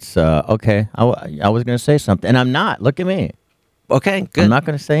 That's okay. I was going to say something, and I'm not. Look at me. Okay, good. I'm not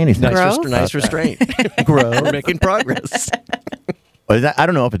going to say anything. Nice restraint. Growth. We're making progress. I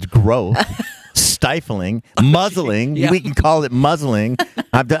don't know if it's growth. Stifling, muzzling. We can call it muzzling.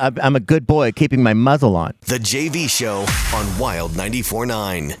 I'm a good boy keeping my muzzle on. The JV Show on Wild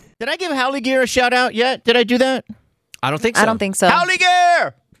 94.9. Did I give Howley Gear a shout out yet? Did I do that? I don't think so. I don't think so. Howley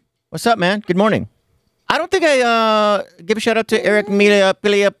Gear! What's up, man? Good morning. I don't think I give a shout out to Eric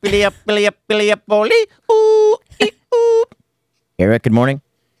Eric, good morning.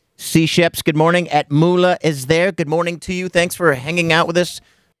 C. Sheps, good morning. At Mula is there. Good morning to you. Thanks for hanging out with us.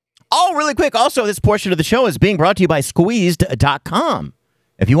 Oh, really quick. Also, this portion of the show is being brought to you by Squeezed.com.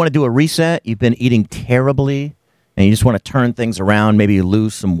 If you want to do a reset, you've been eating terribly, and you just want to turn things around, maybe you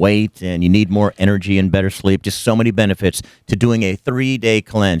lose some weight and you need more energy and better sleep, just so many benefits to doing a 3-day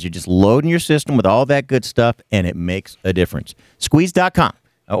cleanse. You're just loading your system with all that good stuff, and it makes a difference. Squeeze.com.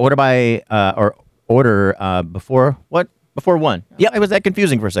 Order before 1. Yeah, it was that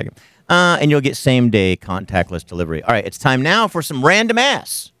confusing for a second. And you'll get same-day contactless delivery. All right, it's time now for some random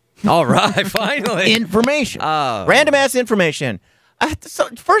ass. All right, finally. Information. Random ass information. So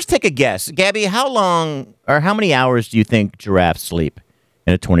first, take a guess. Gabby, how long or how many hours do you think giraffes sleep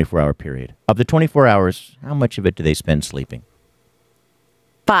in a 24-hour period? Of the 24 hours, how much of it do they spend sleeping?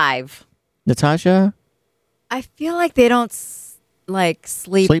 5. Natasha? I feel like they don't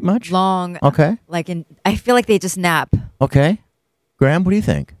sleep much? long. Okay. I feel like they just nap. Okay. Graham, what do you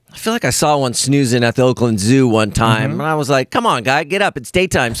think? I feel like I saw one snoozing at the Oakland Zoo one time, and I was like, come on, guy, get up. It's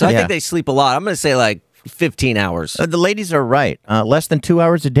daytime. So I think they sleep a lot. I'm going to say like 15 hours. The ladies are right. Less than 2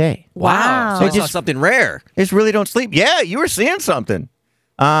 hours a day. Wow. So I saw something rare. They just really don't sleep. Yeah, you were seeing something.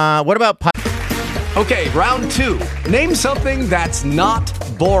 What about... Okay, round 2. Name something that's not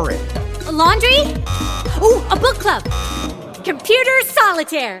boring. A laundry? Ooh, a book club. Computer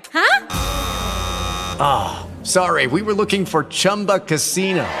solitaire, huh? Sorry, we were looking for Chumba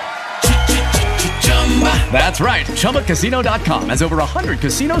Casino. That's right. ChumbaCasino.com has over 100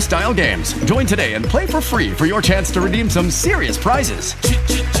 casino-style games. Join today and play for free for your chance to redeem some serious prizes.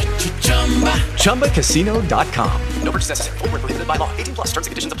 ChumbaCasino.com. No purchase necessary. Void where prohibited by law. 18 plus. Terms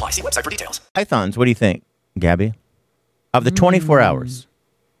and conditions apply. See website for details. Pythons, what do you think, Gabby? Of the 24 hours.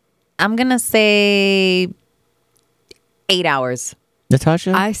 I'm going to say 8 hours.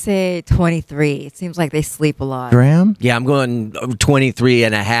 Natasha? I say 23. It seems like they sleep a lot. Graham? Yeah, I'm going 23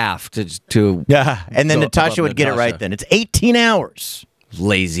 and a half to Yeah, and then Natasha would get it right then. It's 18 hours.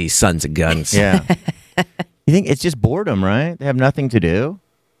 Lazy sons of guns. Yeah. You think it's just boredom, right? They have nothing to do?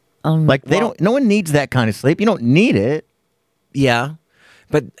 No one needs that kind of sleep. You don't need it. Yeah.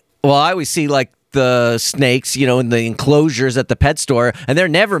 But, I always see the snakes, in the enclosures at the pet store, and they're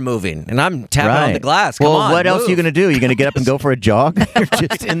never moving. And I'm tapping on the glass. Come on, what else move. are you going to do? You're going to get up and go for a jog? You're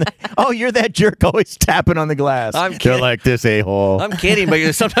just you're that jerk always tapping on the glass. I'm kidding. They're like, this a-hole. I'm kidding,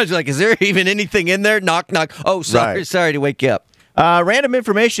 but sometimes you're like, is there even anything in there? Knock, knock. Oh, sorry to wake you up. Random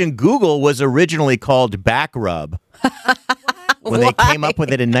information, Google was originally called Back Rub. When they came up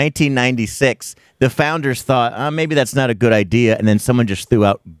with it in 1996, the founders thought, maybe that's not a good idea, and then someone just threw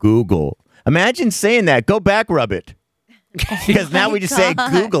out Google. Imagine saying that. Go back rub it. Because now we just say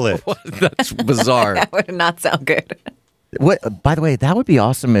Google it. That's bizarre. That would not sound good. By the way, that would be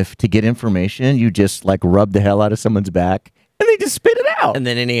awesome if to get information, you just rub the hell out of someone's back and they just spit it out. And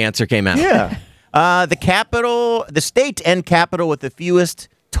then any answer came out. Yeah. The state and capital with the fewest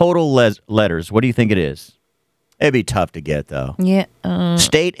total letters. What do you think it is? It'd be tough to get, though. Yeah.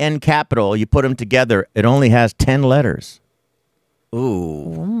 State and capital, you put them together, it only has 10 letters.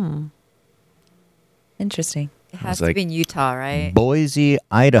 Ooh. Interesting. It has to be in Utah, right? Boise,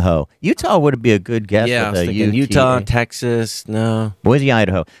 Idaho. Utah would be a good guess. Yeah, I with was thinking Utah, Texas, no. Boise,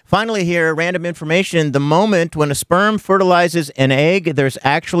 Idaho. Finally here, random information. The moment when a sperm fertilizes an egg, there's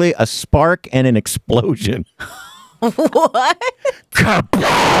actually a spark and an explosion. What?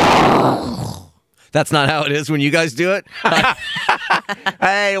 That's not how it is when you guys do it.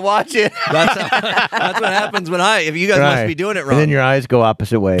 Hey, watch it. That's what happens if you guys must be doing it wrong. And then your eyes go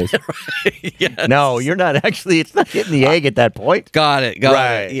opposite ways. Yes. No, you're not actually. It's not hitting the egg at that point. Got it.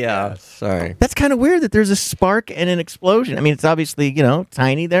 Yeah. Sorry. That's kind of weird that there's a spark and an explosion. I mean, it's obviously,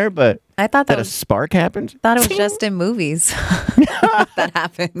 tiny there, but I thought that a spark happened. Thought it was just in movies that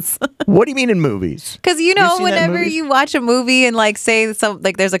happens. What do you mean in movies? Because whenever you watch a movie and say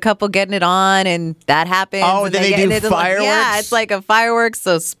there's a couple getting it on and that happens. Oh, and then they do fireworks. Yeah, it's like a fireworks,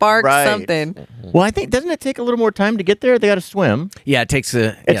 so spark something. Well, I think doesn't it take a little more time to get there? They got to swim. Yeah, it takes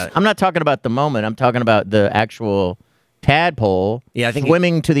I'm not talking about the moment. I'm talking about the actual tadpole. Yeah, I think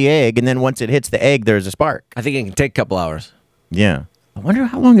swimming to the egg, and then once it hits the egg, there's a spark. I think it can take a couple hours. Yeah. I wonder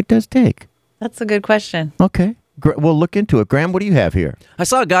how long it does take. That's a good question. Okay. We'll look into it. Graham, what do you have here? I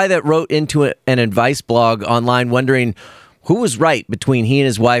saw a guy that wrote into an advice blog online wondering who was right between he and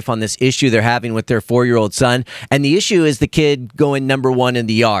his wife on this issue they're having with their 4-year-old son. And the issue is the kid going number 1 in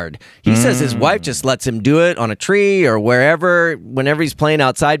the yard. He says his wife just lets him do it on a tree or wherever, whenever he's playing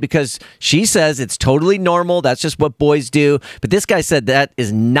outside, because she says it's totally normal. That's just what boys do. But this guy said that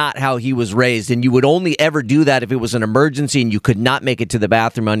is not how he was raised. And you would only ever do that if it was an emergency and you could not make it to the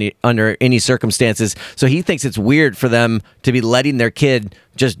bathroom under any circumstances. So he thinks it's weird for them to be letting their kid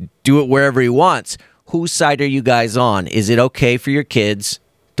just do it wherever he wants. Whose side are you guys on? Is it okay for your kids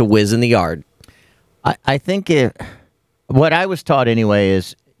to whiz in the yard? I think what I was taught anyway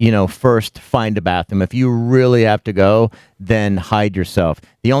is first find a bathroom. If you really have to go, then hide yourself.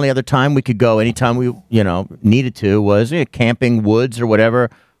 The only other time we could go, anytime we, needed to, was camping, woods, or whatever.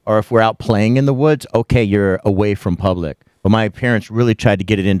 Or if we're out playing in the woods, okay, you're away from public. But my parents really tried to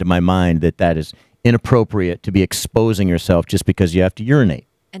get it into my mind that is inappropriate to be exposing yourself just because you have to urinate.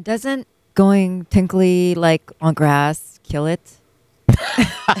 And doesn't going tinkly like on grass kill it?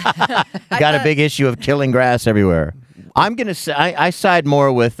 Got a big issue of killing grass everywhere. I'm going to say I side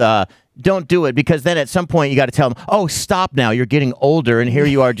more with don't do it, because then at some point you got to tell them, oh, stop now. You're getting older, and here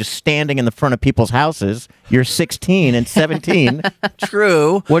you are just standing in the front of people's houses. You're 16 and 17.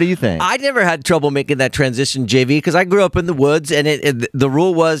 True. What do you think? I never had trouble making that transition, JV, because I grew up in the woods, and the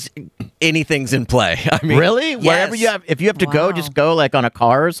rule was anything's in play. I mean, really? Yes. Wherever you have, if you have to go, just go like on a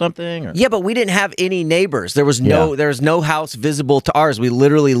car or something? Or? Yeah, but we didn't have any neighbors. There was no house visible to ours. We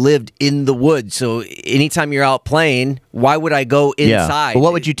literally lived in the woods. So anytime you're out playing, why would I go inside? But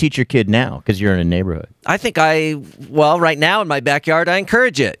what would you teach your kid now? Because you're in a neighborhood. I think right now in my backyard, I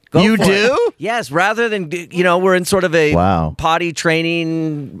encourage it. Go you for do? It. Yes, rather than, we're in sort of a potty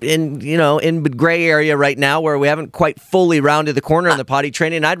training in gray area right now where we haven't quite fully rounded the corner in the potty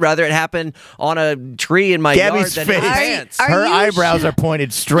training. I'd rather it happen on a tree in my Gabby's yard than in face. pants. Her eyebrows are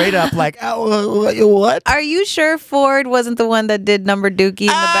pointed straight up like, oh, what? Are you sure Ford wasn't the one that did number dookie in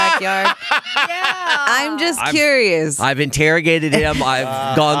the backyard? I'm just curious. I've interrogated him.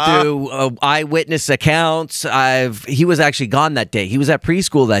 I've gone through eyewitness accounts. He was actually gone that day. He was at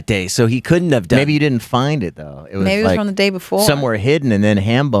preschool that day, so he couldn't have done. Maybe you didn't find it though. Maybe it was from the day before, somewhere hidden, and then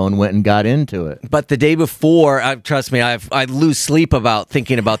Hambone went and got into it. But the day before, trust me, I lose sleep about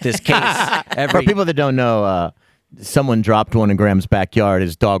thinking about this case. For people that don't know, someone dropped one in Graham's backyard.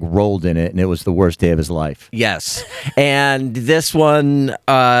 His dog rolled in it, and it was the worst day of his life. Yes. And this one,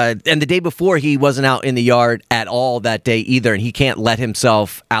 and the day before, he wasn't out in the yard at all that day either, and he can't let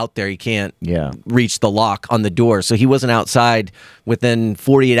himself out there. He can't reach the lock on the door. So he wasn't outside within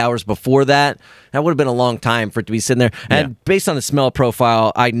 48 hours before that. That would have been a long time for it to be sitting there. And based on the smell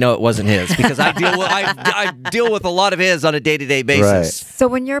profile, I know it wasn't his because I deal with a lot of his on a day-to-day basis. Right. So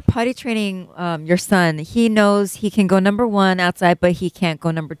when you're potty training your son, he knows he can go number 1 outside, but he can't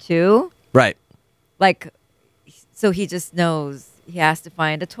go number 2? Right. So he just knows he has to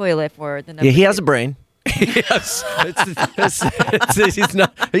find a toilet for the number 2. Yeah, he has a brain. Yes, he's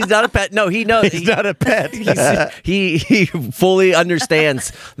not a pet. No, he knows he's not a pet. He fully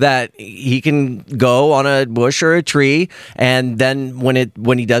understands that he can go on a bush or a tree, and then when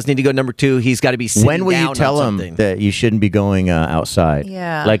he does need to go number 2, he's got to be sitting down. When will you tell him that you shouldn't be going outside?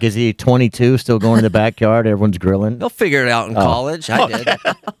 Yeah, like is he 22 still going to the backyard? Everyone's grilling. They'll figure it out in college. I did.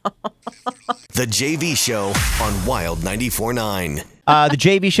 The JV Show on Wild 94.9. The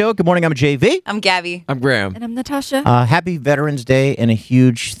JV Show. Good morning. I'm JV. I'm Gabby. I'm Graham. And I'm Natasha. Happy Veterans Day, and a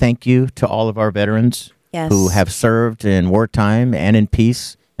huge thank you to all of our veterans who have served in wartime and in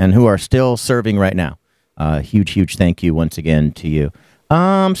peace, and who are still serving right now. Huge thank you once again to you.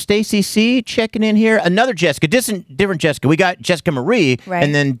 Stacy C checking in here. Another Jessica, different Jessica. We got Jessica Marie,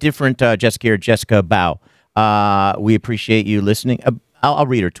 and then different Jessica here, Jessica Bao. We appreciate you listening. I'll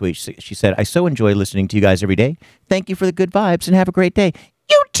read her tweet. She said, I so enjoy listening to you guys every day. Thank you for the good vibes and have a great day.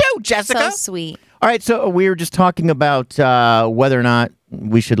 You too, Jessica. So sweet. All right, so we were just talking about whether or not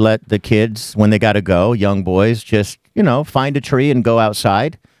we should let the kids, when they got to go, young boys, just, find a tree and go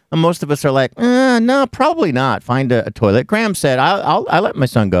outside. And most of us are like, no, probably not. Find a toilet. Graham said, I'll let my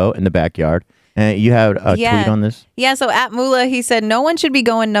son go in the backyard. You had a tweet on this? Yeah, so at Mula, he said, no one should be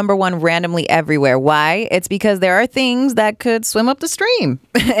going number 1 randomly everywhere. Why? It's because there are things that could swim up the stream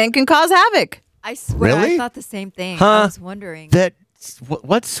and can cause havoc. I swear, Really? I thought the same thing. I was wondering.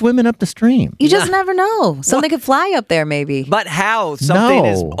 What's swimming up the stream? You just never know. Something could fly up there, maybe. But how? Something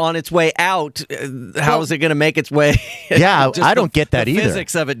is on its way out. How is it going to make its way? Yeah, I don't get that the either.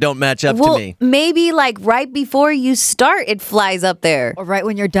 Physics of it don't match up to me. Maybe right before you start, it flies up there. Or right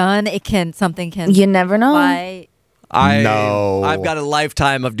when you're done, something can. You never know. Fly. I've got a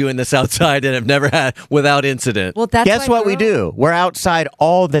lifetime of doing this outside and have never had without incident. Well, that's Guess what we do? We're outside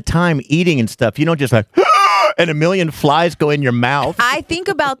all the time eating and stuff. You don't just and a million flies go in your mouth. I think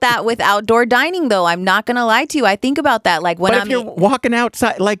about that with outdoor dining, though. I'm not going to lie to you. I think about that. When if you're walking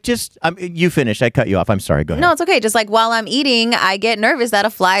outside, you finish. I cut you off. I'm sorry. Go ahead. No, it's okay. Just while I'm eating, I get nervous that a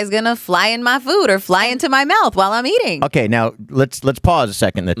fly is going to fly in my food or fly into my mouth while I'm eating. Okay, now let's pause a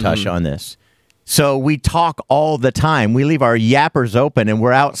second, Natasha, on this. So we talk all the time. We leave our yappers open and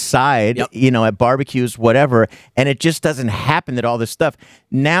we're outside, at barbecues, whatever, and it just doesn't happen that all this stuff.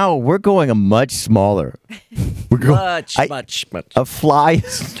 Now we're going a much smaller. Much. A fly.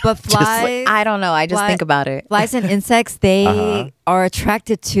 But flies, I don't know. I just think about it. Flies and insects, they are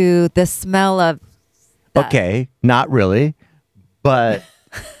attracted to the smell of. Okay, not really, but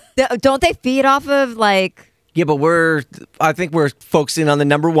Don't they feed off of like? Yeah, but I think we're focusing on the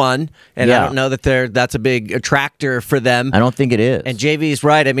number one, and I don't know that that's a big attractor for them. I don't think it is. And JV's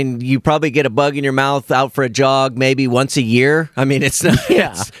right. I mean, you probably get a bug in your mouth out for a jog maybe once a year. I mean, it's not.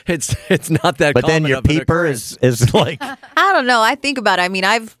 It's not that. But then common your of an peeper occurrence. is like. I don't know. I think about it. I mean,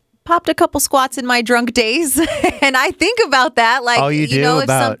 I've popped a couple squats in my drunk days, and I think about that. Like, you do? know, if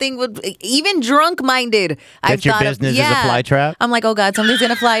About- something would, even drunk minded, I've your thought business of, is a fly trap? I'm like, oh God, something's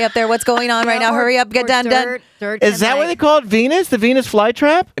gonna fly up there. What's going on right now? Hurry up, get done. Is that what they call it? Venus? The Venus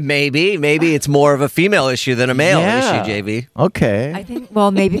flytrap? Maybe it's more of a female issue than a male issue, JV. Okay. I think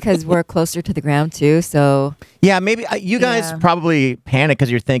maybe because we're closer to the ground too. So Yeah, maybe you guys probably panic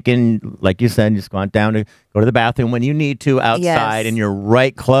because you're thinking, like you said, just going down to go to the bathroom when you need to outside, and you're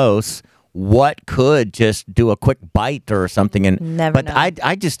right close. What could just do a quick bite or something? And Never know.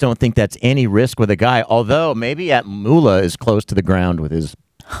 I just don't think that's any risk with a guy. Although maybe at Mula is close to the ground with his.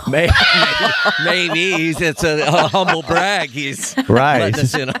 Maybe it's a humble brag. He's Right. letting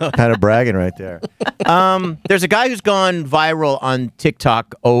us in. Kind of bragging right there. There's a guy who's gone viral on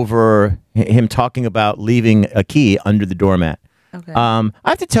TikTok over him talking about leaving a key under the doormat. Okay. I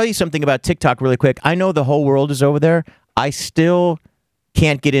have to tell you something about TikTok really quick. I know the whole world is over there. I still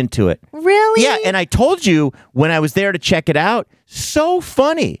can't get into it. Really? Yeah, and I told you when I was there to check it out, so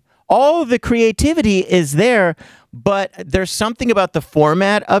funny. All of the creativity is there, but there's something about the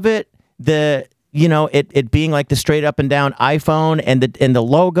format of it, it being like the straight up and down iPhone and the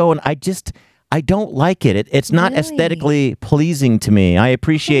logo, and I don't like it. It's not aesthetically pleasing to me. I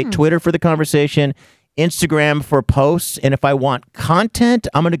appreciate Twitter for the conversation, Instagram for posts, and if I want content,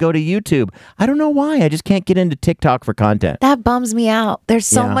 I'm going to go to YouTube. I don't know why. I just can't get into TikTok for content. That bums me out. There's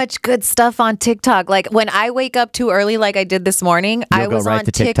so much good stuff on TikTok. Like when I wake up too early, like I did this morning, I was right on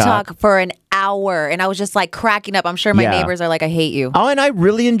to TikTok for an hour, and I was just like cracking up. I'm sure my neighbors are like, I hate you. Oh, and I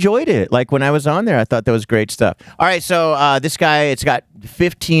really enjoyed it. Like when I was on there, I thought that was great stuff. All right, so this guy, it's got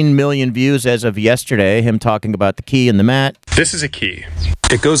 15 million views as of yesterday, him talking about the key and the mat. This is a key.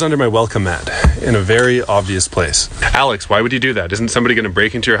 It goes under my welcome mat in a very obvious place. Alex, why would you do that? Isn't somebody going to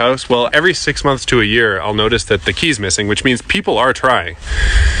break into your house? Well, every 6 months to a year, I'll notice that the key's missing, which means people are trying.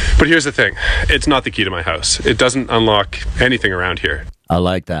 But here's the thing. It's not the key to my house. It doesn't unlock anything around here. I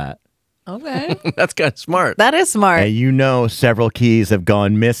like that. Okay. That's kind of smart. That is smart. And several keys have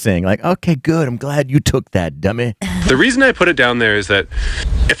gone missing. Like, okay, good. I'm glad you took that, dummy. The reason I put it down there is that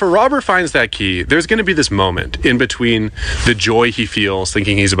if a robber finds that key, there's going to be this moment in between the joy he feels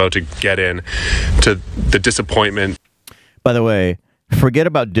thinking he's about to get in to the disappointment. By the way, forget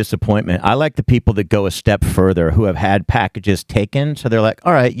about disappointment. I like the people that go a step further who have had packages taken. So they're like,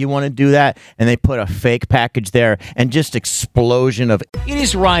 all right, you want to do that? And they put a fake package there and just explosion of. It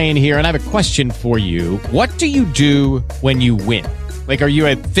is Ryan here, and I have a question for you. What do you do when you win? Like, are you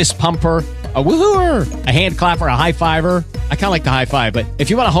a fist pumper, a woohooer, a hand clapper, a high fiver? I kind of like the high five, but if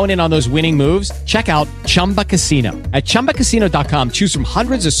you want to hone in on those winning moves, check out Chumba Casino. At ChumbaCasino.com, choose from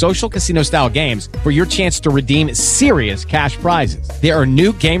hundreds of social casino-style games for your chance to redeem serious cash prizes. There are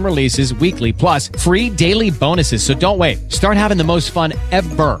new game releases weekly, plus free daily bonuses. So don't wait. Start having the most fun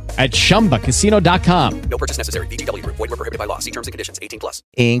ever at ChumbaCasino.com. No purchase necessary. VGW. Void were prohibited by law. See terms and conditions. 18+.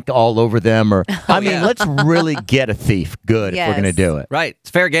 Ink all over them, or let's really get a thief good if we're going to do it. Right. It's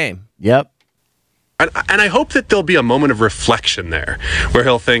fair game. Yep. And I hope that there'll be a moment of reflection there where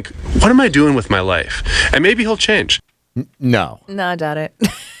he'll think, what am I doing with my life? And maybe he'll change. No. No, I doubt it.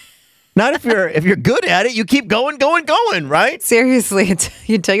 Not if you're good at it, you keep going, right? Seriously,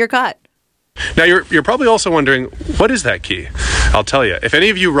 until you're caught. Now, you're probably also wondering, what is that key? I'll tell you. If any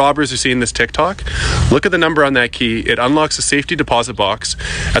of you robbers are seeing this TikTok, look at the number on that key. It unlocks a safety deposit box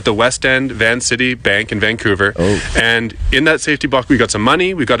at the West End Van City Bank in Vancouver. Oh. And in that safety box, we got some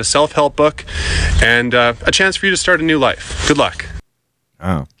money, we got a self-help book, and a chance for you to start a new life. Good luck.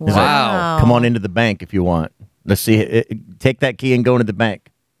 Oh. Wow. Come on into the bank if you want. Let's see. Take that key and go into the bank.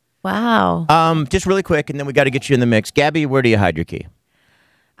 Wow. Just really quick, and then we got to get you in the mix. Gabby, where do you hide your key?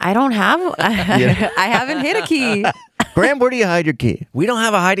 I don't have. I haven't hit a key. Graham, where do you hide your key? We don't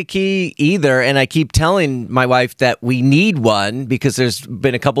have a hide a key either, and I keep telling my wife that we need one because there's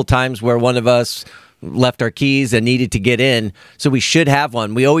been a couple times where one of us left our keys and needed to get in, so we should have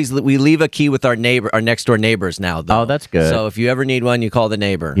one. We leave a key with our next door neighbors now, though. Oh, that's good. So if you ever need one, you call the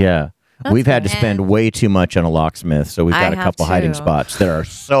neighbor. Yeah. We've had to spend way too much on a locksmith, so we've got a couple hiding spots that are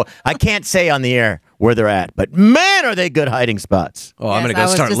so. I can't say on the air where they're at. But man, are they good hiding spots. Oh, I'm going to go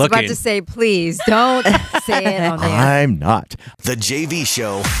start looking. I was just about to say, please don't say it on there. I'm not. The JV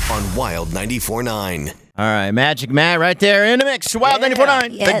Show on Wild 94.9. All right, Magic Matt right there in the mix. Wild 94.9.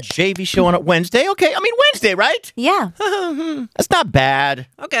 Yeah. The JV Show on a Wednesday. Okay, I mean Wednesday, right? Yeah. That's not bad.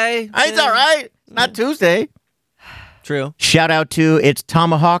 Okay. It's all right. It's not Tuesday. True. Shout out to It's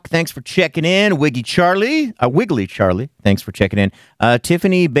Tomahawk. Thanks for checking in. Wiggly Charlie. Thanks for checking in.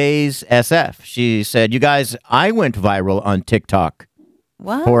 Tiffany Bays SF. She said, you guys, I went viral on TikTok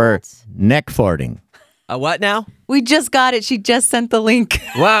What? for neck farting. What now? We just got it. She just sent the link.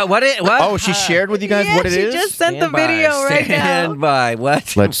 What? Oh, she shared with you guys what it is? She just sent the video right now. Stand by.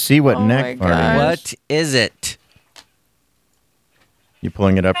 What? Let's see what neck my farting is. What is it? You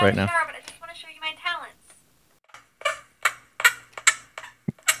pulling it up right now?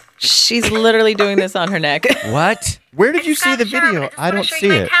 She's literally doing this on her neck. What? Where did you see the video? I don't see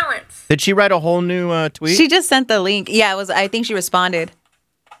it. Did she write a whole new tweet? She just sent the link. Yeah, it was. I think she responded.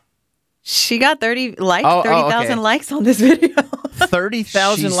 She got 30 likes, 30,000 likes on this video.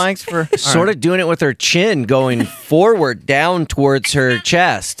 30,000 likes for sort of doing it with her chin going forward down towards her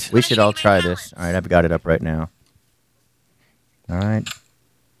chest. We should all try this. All right, I've got it up right now. All right.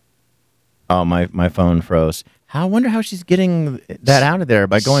 Oh, my phone froze. I wonder how she's getting that out of there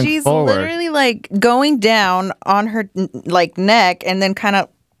by going forward. She's literally like going down on her like neck and then kind of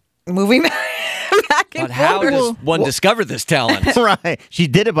moving back and But how forward. does one discover this talent? Right. She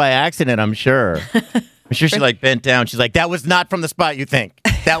did it by accident, I'm sure. I'm sure she like bent down. She's like, that was not from the spot you think.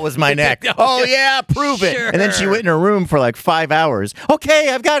 That was my neck. Oh, yeah, prove it. And then she went in her room for like 5 hours.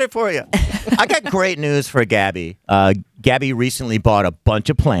 Okay, I've got it for you. I got great news for Gabby. Gabby recently bought a bunch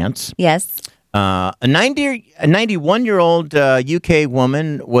of plants. Yes. A 91-year-old UK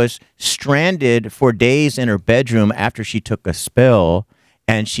woman was stranded for days in her bedroom after she took a spill,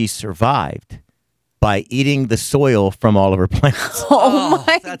 and she survived by eating the soil from all of her plants. Oh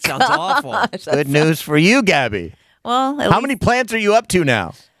my That sounds awful. Good news for you, Gabby. Well, How many plants are you up to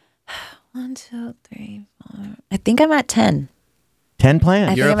now? 1, 2, 3, 4. I think I'm at 10. 10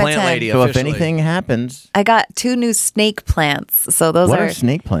 plants. You're a think I'm at plant 10. lady. So if officially. anything happens, I got 2 new snake plants. So those what are are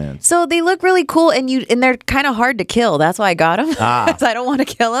snake plants? So they look really cool, and they're kind of hard to kill. That's why I got them. Because I don't want to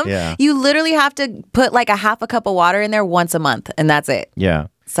kill them. Yeah. You literally have to put like a half a cup of water in there once a month, and that's it. Yeah.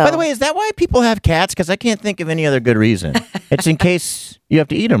 So, By the way, is that why people have cats? Because I can't think of any other good reason. It's in case you have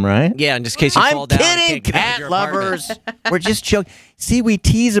to eat them, right? Yeah, in just case you fall I'm down. and kidding, can't get out of cat your lovers. apartment. We're just joking. See, we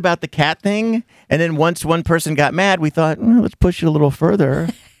tease about the cat thing, and then once one person got mad, we thought, let's push it a little further.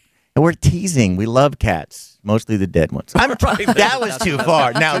 And we're teasing. We love cats, mostly the dead ones. That was too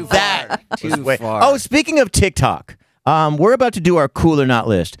far. Now that was way. far. Oh, speaking of TikTok, we're about to do our cool or not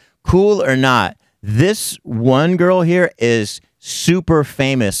list. Cool or not? This one girl here is super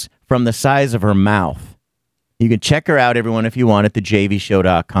famous from the size of her mouth. You can check her out, everyone, if you want, at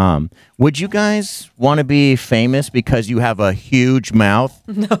thejvshow.com. Would you guys want to be famous because you have a huge mouth?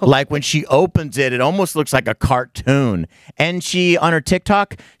 No. Like when she opens it, it almost looks like a cartoon. And she, on her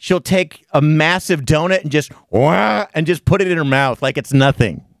TikTok, she'll take a massive donut and just put it in her mouth like it's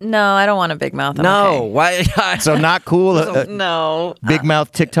nothing. no, I don't want a big mouth. I'm No, okay. why? So not cool. No. Big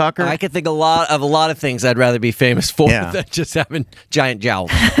mouth TikToker. I could think a lot of things I'd rather be famous for Yeah. than just having giant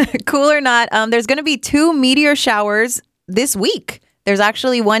jowls. Cool or not, there's going to be 2 meteor showers this week. There's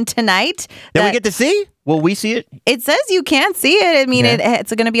actually one tonight. Did we get to see? Will we see it? It says you can't see it. I mean,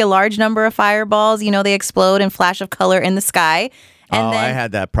 it's going to be a large number of fireballs. You know, they explode and flash of color in the sky. And I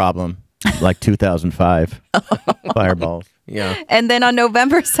had that problem like 2005. Fireballs. Yeah. And then on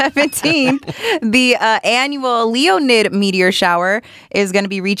November 17th, the annual Leonid meteor shower is going to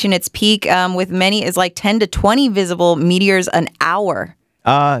be reaching its peak with many is like 10 to 20 visible meteors an hour.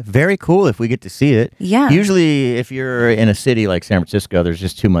 Very cool if we get to see it. Yeah. Usually if you're in a city like San Francisco, there's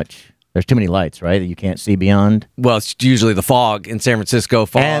just too many lights, right? That you can't see beyond. Well, it's usually the fog in San Francisco,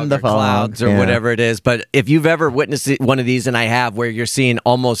 fog And the or fog, clouds or yeah. whatever it is. But if you've ever witnessed one of these, and I have, where you're seeing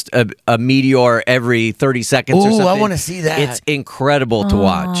almost a meteor every 30 seconds or Ooh, something. I wanna see that. It's incredible to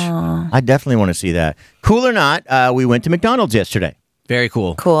watch. I definitely want to see that. Cool or not, we went to McDonald's yesterday Very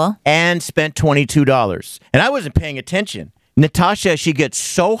cool. Cool. and spent $22. And I wasn't paying attention. Natasha, she gets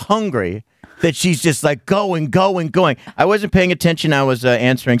so hungry that she's just like going. I wasn't paying attention. I was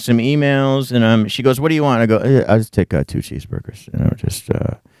answering some emails, and she goes, "What do you want?" I go, "I'll just take 2 cheeseburgers."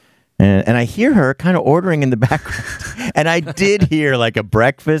 And I hear her kind of ordering in the background, and I did hear like a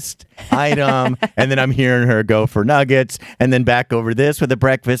breakfast item, and then I'm hearing her go for nuggets, and then back over this with a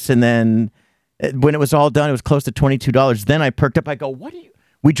breakfast, and then when it was all done, it was close to $22. Then I perked up. I go, "What do you?"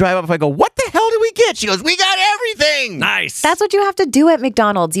 We drive up. I go, "What the hell did we get? She goes, we got everything. Nice. That's what you have to do at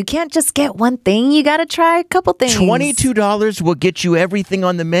McDonald's. You can't just get one thing. You got to try a couple things. $22 will get you everything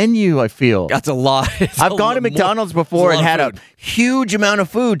on the menu, I feel. That's a lot. I've gone to McDonald's before and had a huge amount of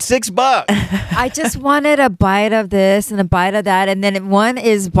food, $6. I just wanted a bite of this and a bite of that, and then one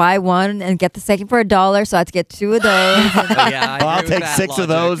is buy one and get the second for $1, so I have to get 2 of those. I'll take 6 of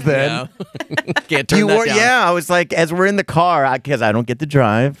those then. Yeah. Can't turn that down. Yeah, I was like, as we're in the car, because I don't get to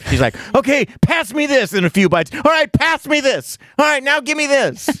drive, she's like, okay, pass me this in a few bites. All right, pass me this. All right, now give me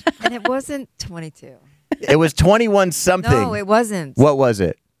this. And it wasn't 22. It was 21 something. No, it wasn't. What was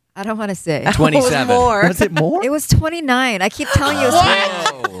it? I don't want to say. 27. Was it more? It was 29. I keep telling you it was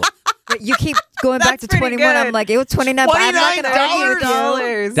 29. But you keep going back to 21. good. I'm like, it was 29. But I'm not going to argue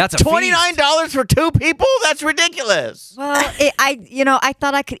with you. That's a $29 for 2 people? That's ridiculous. Well, I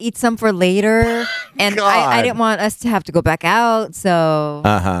thought I could eat some for later, and I didn't want us to have to go back out. So,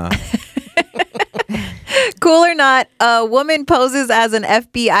 Cool or not, a woman poses as an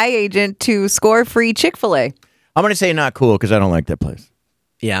FBI agent to score free Chick-fil-A. I'm going to say not cool because I don't like that place.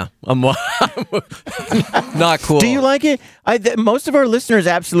 Yeah, I'm not cool. Do you like it? Most of our listeners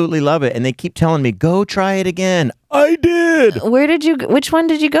absolutely love it, and they keep telling me, go try it again. I did. Which one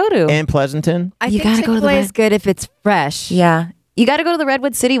did you go to? In Pleasanton. I think Chick-fil-A is good if it's fresh. Yeah. You got to go to the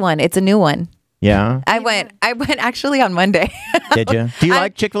Redwood City one. It's a new one. Yeah. I went actually on Monday. Did you? Do you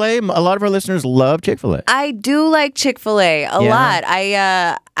like Chick-fil-A? A lot of our listeners love Chick-fil-A. I do like Chick-fil-A a lot.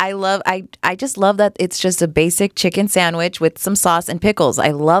 I just love that it's just a basic chicken sandwich with some sauce and pickles. I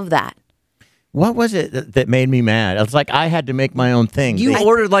love that. What was it that made me mad? I was like, I had to make my own thing. You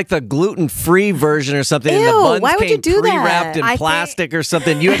ordered like the gluten-free version or something, and the buns why would you came do that? pre-wrapped in plastic or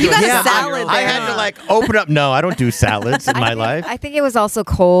something. You had to got a assemble salad your own. I had to like open up. No, I don't do salads in my life. I think it was also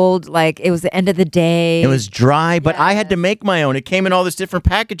cold. Like, it was the end of the day. It was dry, but I had to make my own. It came in all this different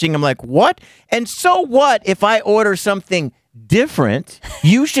packaging. I'm like, what? And so what if I order something different?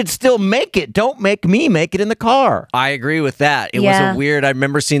 You should still make it. Don't make me make it in the car. I agree with that. It was Yeah. a weird. I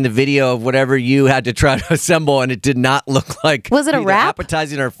remember seeing the video of whatever you had to try to assemble, and it did not look like. Was it a either wrap?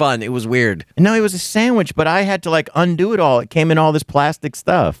 appetizing or fun? It was weird. No, it was a sandwich, but I had to like undo it all. It came in all this plastic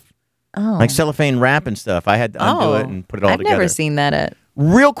stuff. Oh. Like cellophane wrap and stuff. I had to undo it and put it all I've together. never seen that at.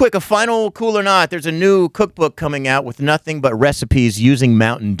 Real quick, a final cool or not. There's a new cookbook coming out with nothing but recipes using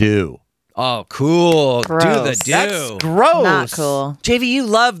Mountain Dew. Oh, cool. Gross. Do the do. That's gross. Not cool. JV, you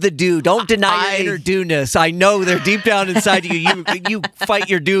love the do. Don't deny your inner do-ness. I know they're deep down inside you. You fight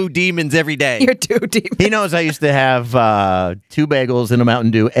your do demons every day. You're too deep. He knows I used to have 2 bagels and a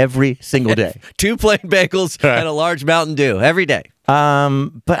Mountain Dew every single day. 2 plain bagels and a large Mountain Dew every day.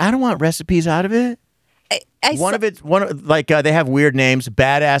 But I don't want recipes out of it. They have weird names: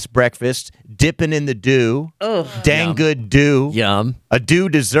 Badass Breakfast, Dipping in the Dew, Dang Good Dew, Yum. A Dew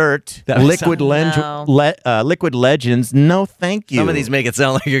Dessert, That Liquid sounds- Liquid Legends. No, thank you. Some of these make it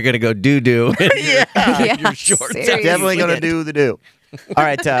sound like you're going to go do-do. Yeah, You're short. seriously. Definitely going to do the do. All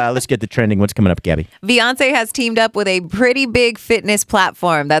right, let's get the trending. What's coming up, Gabby? Beyonce has teamed up with a pretty big fitness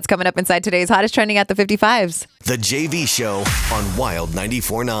platform. That's coming up inside today's hottest trending at the 55s. The JV Show on Wild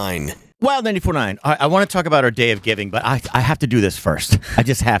 94.9. Wild 94.9. I want to talk about our day of giving, but I have to do this first. I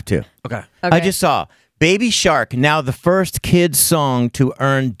just have to. Okay. I just saw Baby Shark, now the first kids song to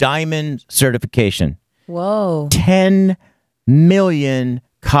earn diamond certification. Whoa. 10 million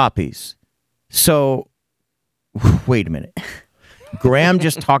copies. So, wait a minute. Graham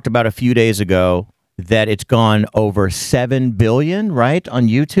just talked about a few days ago that it's gone over 7 billion, right, on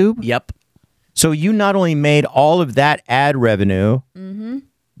YouTube? Yep. So you not only made all of that ad revenue,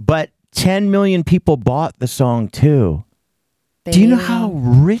 but 10 million people bought the song too. Do you know how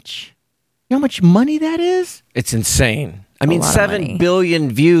rich, you know how much money that is? It's insane. I mean, lot of 7 money.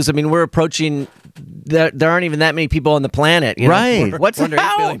 billion views. I mean, we're approaching. There aren't even that many people on the planet. You know? Right. We're under 8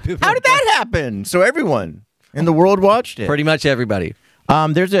 How billion people. did that happen? So everyone in the world watched it. Pretty much everybody.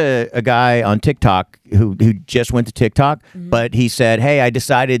 There's a guy on TikTok who just went to TikTok, but he said, hey, I've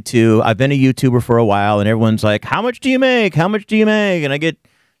been a YouTuber for a while, and everyone's like, how much do you make? How much do you make? And I get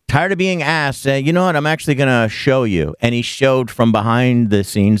tired of being asked, you know what, I'm actually going to show you. And he showed from behind the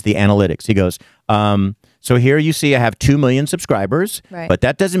scenes the analytics. He goes, so here you see I have 2 million subscribers, Right. but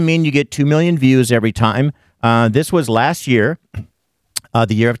that doesn't mean you get 2 million views every time. This was last year.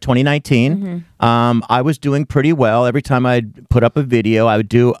 The year of 2019, I was doing pretty well. Every time I'd put up a video, I would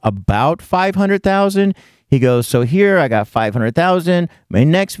do about 500,000. He goes, so here I got 500,000. My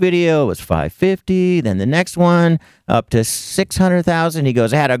next video was 550. Then the next one up to 600,000. He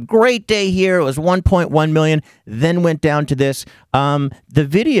goes, I had a great day here. It was 1.1 million. Then went down to this. The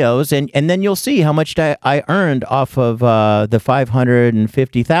videos, and then you'll see how much I earned off of the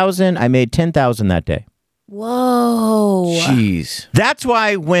 550,000. I made 10,000 that day. Whoa. Jeez. That's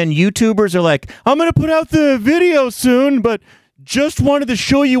why when YouTubers are like, I'm going to put out the video soon, but just wanted to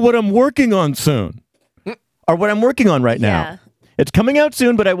show you what I'm working on soon. Or what I'm working on right now. It's coming out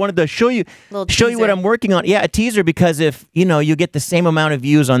soon, but I wanted to show you what I'm working on. Yeah, a teaser, because if you get the same amount of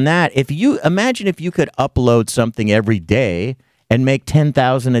views on that, if you could upload something every day and make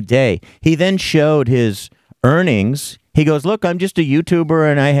 10,000 a day. He then showed his earnings. He goes, look, I'm just a YouTuber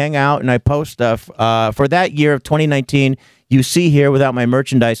and I hang out and I post stuff. For that year of 2019, you see here without my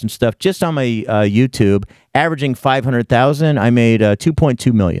merchandise and stuff, just on my YouTube, averaging 500,000, I made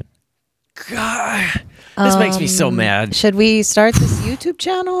 2.2 million. God. This makes me so mad. Should we start this YouTube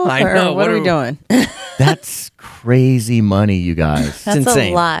channel? I know. What are we doing? That's crazy money, you guys. That's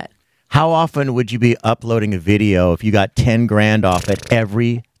insane. A lot. How often would you be uploading a video if you got 10 grand off it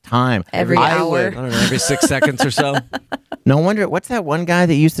every time? Every hour? I don't know, every 6 seconds or so. No wonder. What's that one guy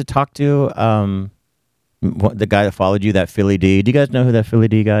that used to talk to the guy that followed you, that Philly D? Do you guys know who that Philly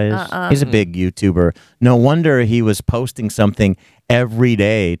D guy is? He's a big YouTuber. No wonder he was posting something every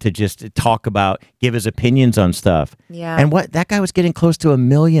day to just give his opinions on stuff. Yeah. And that guy was getting close to 1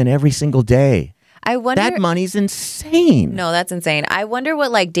 million every single day. I wonder. That money's insane. No, that's insane. I wonder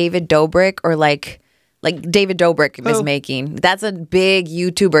what David Dobrik or like David Dobrik is making. That's a big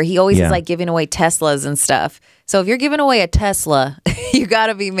YouTuber. He always is giving away Teslas and stuff. So if you're giving away a Tesla, you got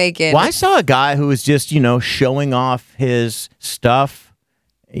to be making. Well, I saw a guy who was just, showing off his stuff.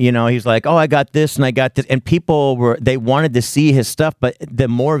 He's like, oh, I got this and I got this. And people they wanted to see his stuff, but the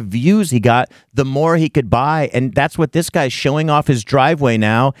more views he got, the more he could buy. And that's what this guy's showing off his driveway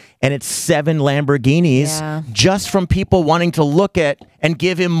now. And it's 7 Lamborghinis just from people wanting to look at and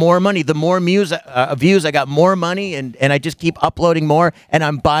give him more money. The more views, I got more money, and I just keep uploading more, and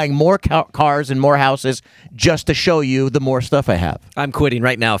I'm buying more cars and more houses just to show you the more stuff I have. I'm quitting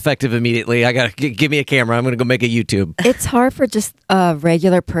right now, effective immediately. I got to give me a camera. I'm going to go make a YouTube. It's hard for just a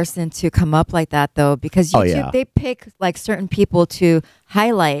regular person to come up like that, though, because YouTube, they pick certain people to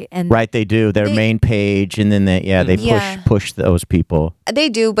highlight. And right, they do. Their main page, and then they push those people. They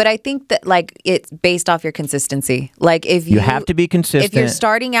do, but I think that it's based off your consistency. If you have to be consistent. If you're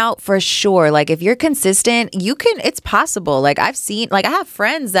starting out, for sure. If you're consistent, it's possible. I've seen, I have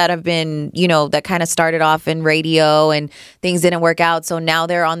friends that have been, that kind of started off in radio and things didn't work out. So now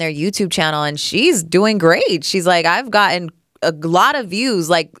they're on their YouTube channel and she's doing great. She's like, I've gotten a lot of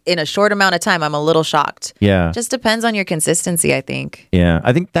views in a short amount of time. I'm a little shocked. Yeah. Just depends on your consistency, I think. Yeah.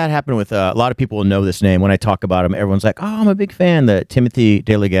 I think that happened with a lot of people will know this name. When I talk about him, everyone's like, oh, I'm a big fan. The Timothy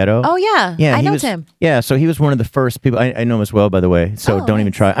DeLegato. Oh, yeah. Yeah. I know him. Yeah. So he was one of the first people. I know him as well, by the way. So don't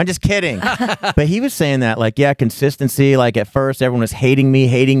even try. I'm just kidding. But he was saying that, consistency. At first, everyone was hating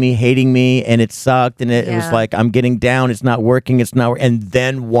me. And it sucked. And it was like, I'm getting down. It's not working. And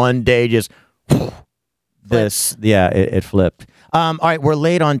then one day just... it flipped. All right, we're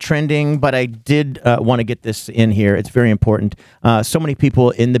late on trending, but I did want to get this in here. It's very important. So many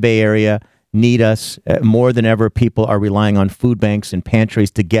people in the Bay Area need us. More than ever, people are relying on food banks and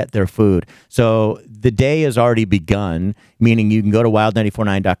pantries to get their food. So the day has already begun, meaning you can go to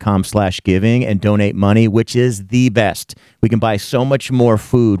wild949.com/giving and donate money, which is the best. We can buy so much more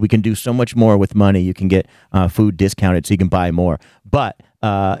food. We can do so much more with money. You can get food discounted so you can buy more. But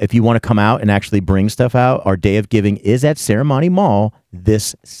if you want to come out and actually bring stuff out, our day of giving is at Ceremony Mall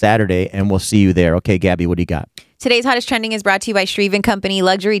this Saturday, and we'll see you there. Okay, Gabby, what do you got? Today's Hottest Trending is brought to you by Shreve & Company,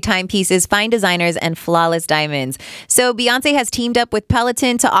 luxury timepieces, fine designers, and flawless diamonds. So Beyonce has teamed up with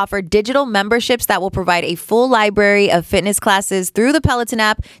Peloton to offer digital memberships that will provide a full library of fitness classes through the Peloton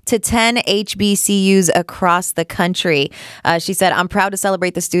app to 10 HBCUs across the country. She said, I'm proud to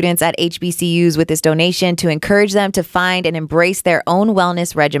celebrate the students at HBCUs with this donation to encourage them to find and embrace their own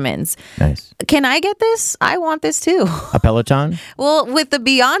wellness regimens. Nice. Can I get this? I want this too. A Peloton? Well, with the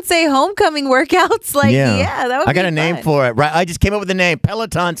Beyonce homecoming workouts, that would be I got a name for it. Right, I just came up with the name,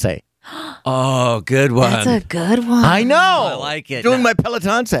 Pelotonce. Oh, good one. That's a good one. I know. I like it. Doing my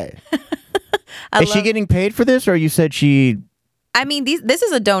Pelotonce. Is she getting paid for this, or you said she... I mean, this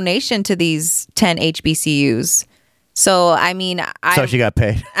is a donation to these 10 HBCUs. So, I mean... So she got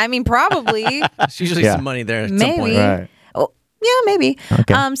paid. I mean, probably. There's usually some money there at some point. Right. Yeah, maybe.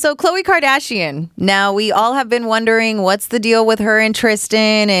 Okay. So Khloe Kardashian. Now, we all have been wondering what's the deal with her and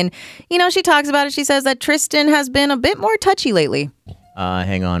Tristan. And, she talks about it. She says that Tristan has been a bit more touchy lately.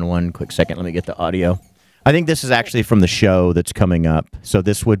 Hang on one quick second. Let me get the audio. I think this is actually from the show that's coming up. So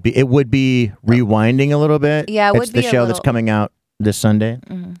it would be rewinding a little bit. Yeah, it would it's the be a show little- that's coming out this Sunday.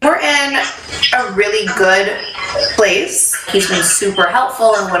 We're in a really good place. He's been super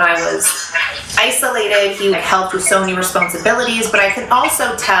helpful, and when I was isolated, he helped with so many responsibilities, but I can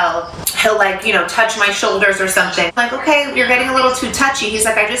also tell he'll touch my shoulders or something. Like, okay, you're getting a little too touchy. He's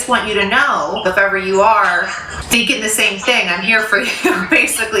like, I just want you to know, if ever you are thinking the same thing, I'm here for you.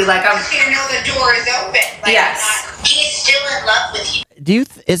 Basically, like, I'm You know the door is open. Like, yes. He's still in love with you.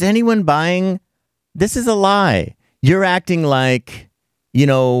 Is anyone buying? This is a lie. You're acting like,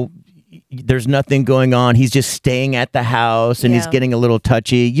 there's nothing going on. He's just staying at the house and he's getting a little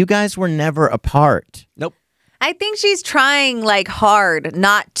touchy. You guys were never apart. Nope. I think she's trying hard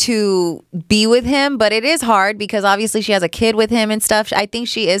not to be with him, but it is hard because obviously she has a kid with him and stuff. I think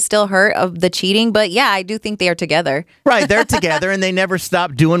she is still hurt of the cheating, but yeah, I do think they are together. Right, they're together and they never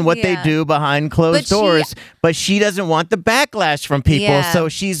stop doing what they do behind closed doors. But she doesn't want the backlash from people, so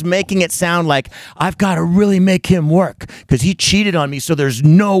she's making it sound like I've got to really make him work because he cheated on me. So there's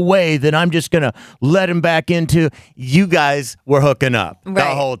no way that I'm just gonna let him back into. You guys were hooking up the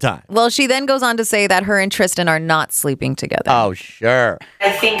whole time. Well, she then goes on to say that her and Tristan are not sleeping together. Oh, sure.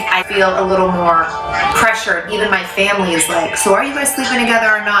 I think I feel a little more pressured. Even my family is like, so are you guys sleeping together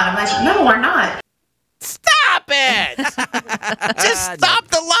or not? I'm like, no, we're not. Stop it! Just stop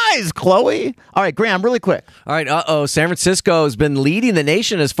the lies, Chloe. All right, Graham, really quick. All right, San Francisco has been leading the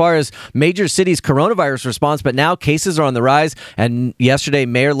nation as far as major cities' coronavirus response, but now cases are on the rise. And yesterday,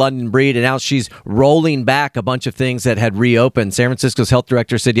 Mayor London Breed announced she's rolling back a bunch of things that had reopened. San Francisco's health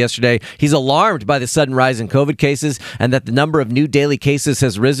director said yesterday he's alarmed by the sudden rise in COVID cases and that the number of new daily cases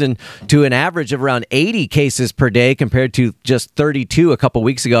has risen to an average of around 80 cases per day compared to just 32 a couple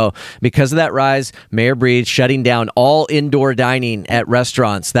weeks ago. Because of that rise, Mayor Breed shutting down all indoor dining at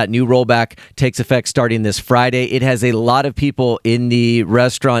restaurants. That new rollback takes effect starting this Friday. It has a lot of people in the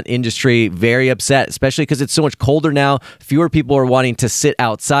restaurant industry very upset, especially because it's so much colder now. Fewer people are wanting to sit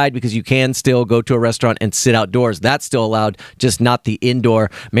outside because you can still go to a restaurant and sit outdoors. That's still allowed, just not the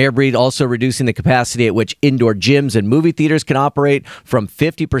indoor. Mayor Breed also reducing the capacity at which indoor gyms and movie theaters can operate from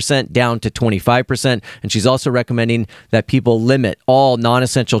 50% down to 25%. And she's also recommending that people limit all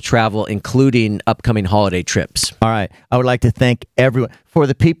non-essential travel, including upcoming holiday trips. All right. I would like to thank everyone. For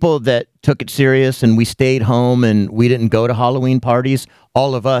the people that took it serious and we stayed home and we didn't go to Halloween parties,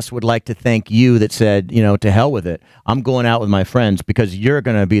 all of us would like to thank you that said, to hell with it. I'm going out with my friends because you're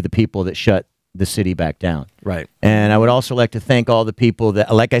going to be the people that shut the city back down. Right. And I would also like to thank all the people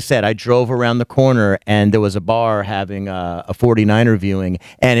that, like I said, I drove around the corner and there was a bar having a 49er viewing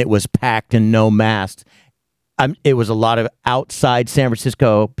and it was packed and no masks. It was a lot of outside San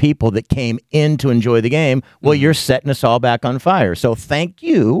Francisco people that came in to enjoy the game. Well, you're setting us all back on fire. So thank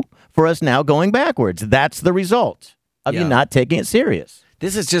you for us now going backwards. That's the result of you not taking it serious.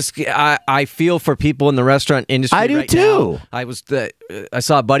 This is just, I feel for people in the restaurant industry. I do right too. Now. I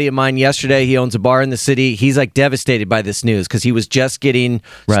saw a buddy of mine yesterday. He owns a bar in the city. He's devastated by this news because he was just getting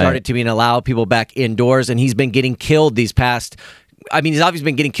started to allow people back indoors, and he's been getting killed these past. He's obviously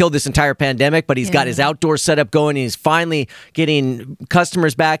been getting killed this entire pandemic, but he's got his outdoor setup going. And he's finally getting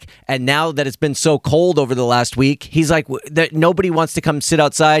customers back. And now that it's been so cold over the last week, he's like, nobody wants to come sit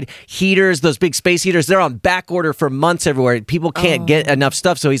outside. Heaters, those big space heaters, they're on back order for months everywhere. People can't get enough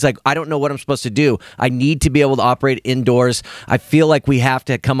stuff. So he's like, I don't know what I'm supposed to do. I need to be able to operate indoors. I feel like we have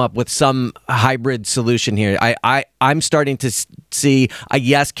to come up with some hybrid solution here. I'm starting to see,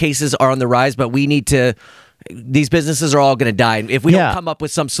 yes, cases are on the rise, but we need to... These businesses are all going to die if we don't come up with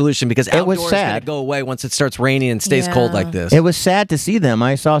some solution because outdoors is going to go away once it starts raining and stays cold like this. It was sad to see them.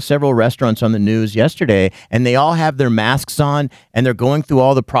 I saw several restaurants on the news yesterday, and they all have their masks on, and they're going through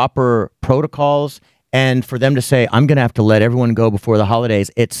all the proper protocols. And for them to say, I'm going to have to let everyone go before the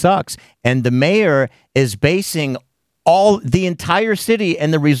holidays, it sucks. And the mayor is basing the entire city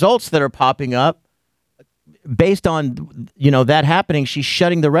and the results that are popping up based on, that happening. She's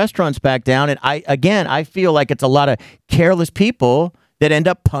shutting the restaurants back down. And I feel like it's a lot of careless people that end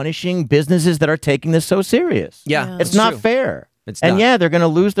up punishing businesses that are taking this so serious. Yeah. It's not fair. It's not. They're going to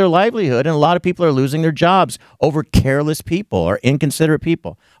lose their livelihood. And a lot of people are losing their jobs over careless people or inconsiderate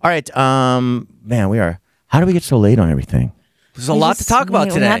people. All right. Man, how do we get so late on everything? There's a lot to talk about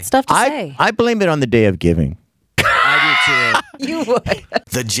today. We had stuff to say. I blame it on the day of giving. I do too. You would.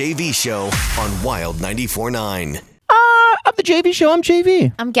 The JV Show on Wild 94.9. I'm the JV Show. I'm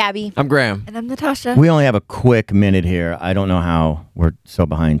JV. I'm Gabby. I'm Graham. And I'm Natasha. We only have a quick minute here. I don't know how we're so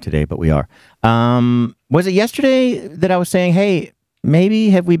behind today, but we are. Was it yesterday that I was saying, hey,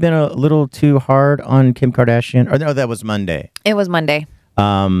 maybe have we been a little too hard on Kim Kardashian? Or no, that was Monday. It was Monday.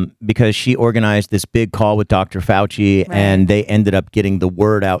 because she organized this big call with Dr. Fauci, and they ended up getting the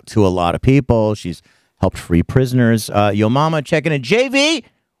word out to a lot of people. She's helped free prisoners. Yo Mama checking in. JV,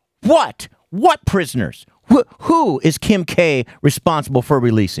 what? What prisoners? Who is Kim K responsible for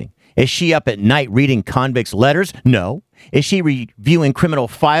releasing? Is she up at night reading convicts' letters? No. Is she reviewing criminal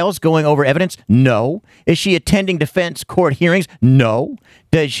files, going over evidence? No. Is she attending defense court hearings? No.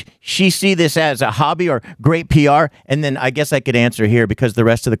 Does she see this as a hobby or great PR? And then I guess I could answer here because the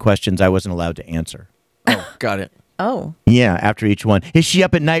rest of the questions I wasn't allowed to answer. Oh, got it. Oh. Yeah, after each one. Is she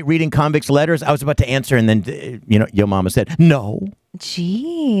up at night reading convicts' letters? I was about to answer, and then, Yo Mama said, no.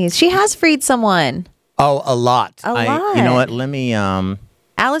 Jeez. She has freed someone. Oh, a lot. A lot. You know what? Let me...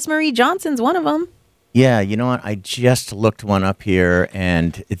 Alice Marie Johnson's one of them. Yeah, you know what? I just looked one up here,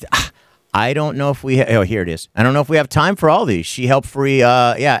 and I don't know if we... oh, here it is. I don't know if we have time for all these. She helped free,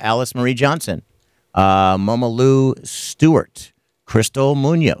 Alice Marie Johnson, Momalou Stewart, Crystal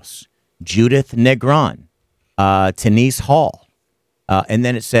Munoz, Judith Negron, Tenise Hall. And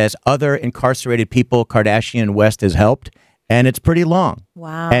then it says, other incarcerated people Kardashian West has helped, and it's pretty long.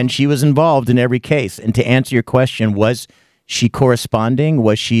 Wow. And she was involved in every case. And to answer your question, was she corresponding?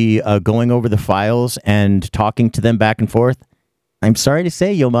 Was she going over the files and talking to them back and forth? I'm sorry to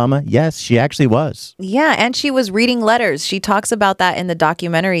say, Yo Mama, yes, she actually was. Yeah, and she was reading letters. She talks about that in the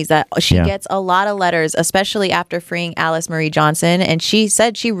documentaries, that she gets a lot of letters, especially after freeing Alice Marie Johnson, and she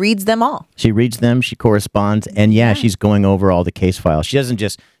said she reads them all. She reads them, she corresponds, and she's going over all the case files. She doesn't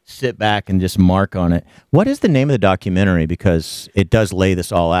just sit back and just mark on it. What is the name of the documentary? Because it does lay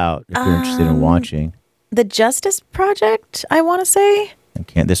this all out if you're interested in watching. The Justice Project, I want to say.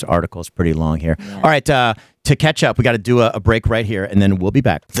 This article is pretty long here. Yeah. All right, to catch up, we got to do a break right here, and then we'll be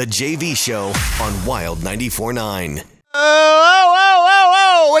back. The JV Show on Wild 94.9.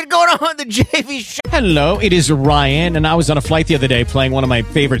 What's going on the JV Show? Hello, it is Ryan, and I was on a flight the other day playing one of my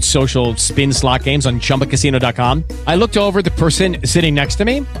favorite social spin slot games on ChumbaCasino.com. I looked over the person sitting next to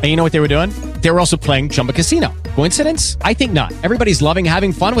me, and you know what they were doing? They were also playing Chumba Casino. Coincidence? I think not. Everybody's loving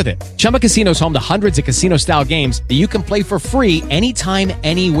having fun with it. Chumba Casino is home to hundreds of casino-style games that you can play for free anytime,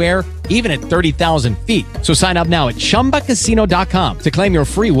 anywhere, even at 30,000 feet. So sign up now at ChumbaCasino.com to claim your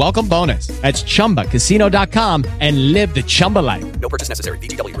free welcome bonus. That's ChumbaCasino.com and live the Chumba life. No purchase necessary.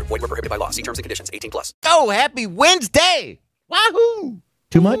 VGW. Void were prohibited by law. See terms and conditions. 18+. Oh, happy Wednesday! Wahoo!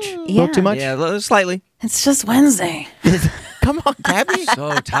 Too much? A little too much? Yeah, slightly. It's just Wednesday. Come on, Gabby.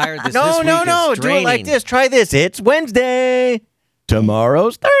 So tired this week No. is Do draining. it like this. Try this. It's Wednesday.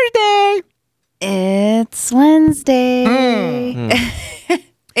 Tomorrow's Thursday. It's Wednesday.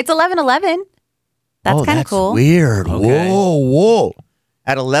 It's 11/11. That's kind of cool. Weird. Okay. Whoa.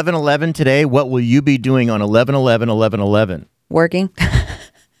 At 11/11 today, what will you be doing on 11/11/11/11? Working.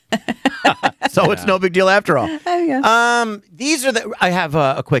 So it's no big deal after all. These are I have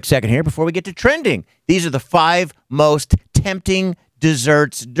a quick second here before we get to trending. These are the 5 most tempting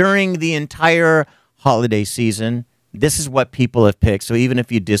desserts during the entire holiday season. This is what people have picked. So even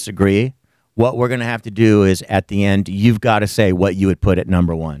if you disagree, what we're going to have to do is at the end, you've got to say what you would put at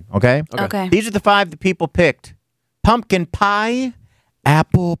number 1. Okay? Okay. These are the 5 that people picked: pumpkin pie,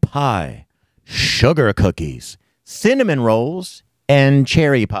 apple pie, sugar cookies, cinnamon rolls, and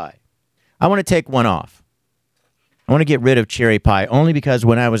cherry pie. I want to take one off. I want to get rid of cherry pie only because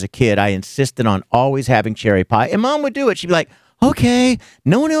when I was a kid, I insisted on always having cherry pie. And Mom would do it. She'd be like, okay,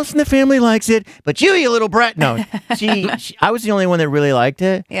 no one else in the family likes it, but you little brat. No, I was the only one that really liked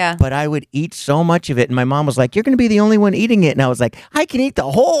it. Yeah. But I would eat so much of it. And my mom was like, you're going to be the only one eating it. And I was like, I can eat the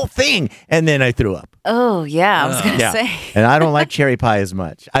whole thing. And then I threw up. Oh, yeah. I was going to say. And I don't like cherry pie as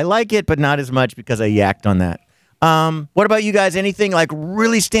much. I like it, but not as much because I yacked on that. What about you guys? Anything like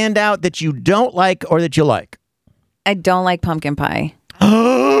really stand out that you don't like or that you like? I don't like pumpkin pie.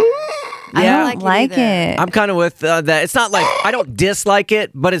 I don't like it. I'm kind of with that. It's not like I don't dislike it,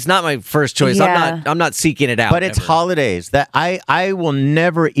 but it's not my first choice. Yeah. I'm not seeking it out. But it's ever. holidays. That I will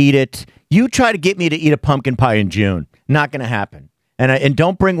never eat it. You try to get me to eat a pumpkin pie in June. Not going to happen. And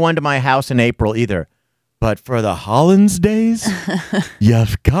don't bring one to my house in April either. But for the Hollands days,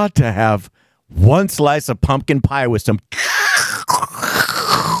 you've got to have one slice of pumpkin pie with some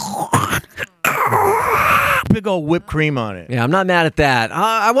big old whipped cream on it. Yeah, I'm not mad at that.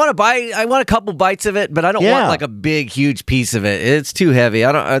 I want to bite. I want a couple bites of it, but I don't want like a big, huge piece of it. It's too heavy.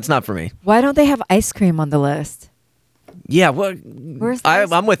 It's not for me. Why don't they have ice cream on the list? Yeah, well,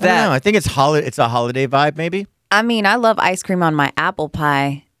 I'm with that. I think it's a holiday vibe, maybe. I mean, I love ice cream on my apple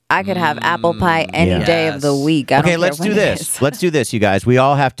pie. I could have apple pie any day of the week. I don't care let's when do it this. is. Let's do this, you guys. We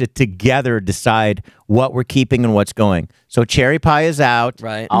all have to together decide what we're keeping and what's going. So cherry pie is out.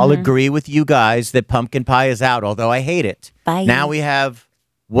 Right. I'll agree with you guys that pumpkin pie is out, although I hate it. Bye. Now we have,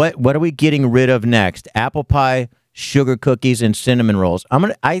 what are we getting rid of next? Apple pie, sugar cookies, and cinnamon rolls.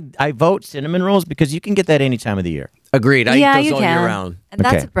 I vote cinnamon rolls because you can get that any time of the year. Agreed. I Yeah, eat you those all year can. round. And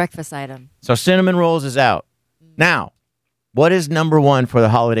that's Okay. a breakfast item. So cinnamon rolls is out. Now, what is number one for the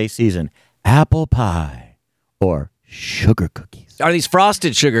holiday season? Apple pie or sugar cookies? Are these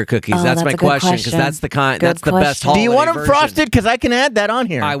frosted sugar cookies? Oh, that's my that's a good question because question. that's the kind. Good That's the best question. holiday Do you want them version. frosted? Because I can add that on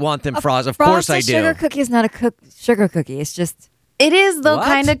here. I want them frosted. Of course I Frosted do. sugar cookie is not a sugar cookie. It's just It is, though, What?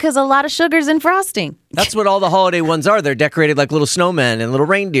 kind of, because a lot of sugar's in frosting. That's what all the holiday ones are. They're decorated like little snowmen and little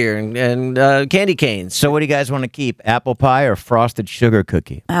reindeer and candy canes. So what do you guys want to keep? Apple pie or frosted sugar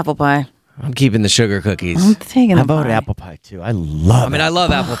cookie? Apple pie. I'm keeping the sugar cookies. I'm taking I the voted pie. apple pie too. I love I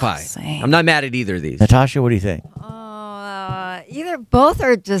love apple pie. same. I'm not mad at either of these. Natasha, what do you think? either both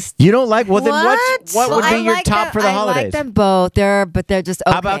or just. You don't like? Well, then what Well, would be I your like top them- for the I holidays? like them both. But they're just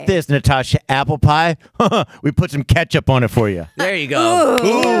okay. How about this, Natasha? Apple pie? We put some ketchup on it for you. There you go.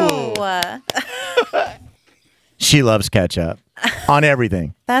 Ooh. She loves ketchup on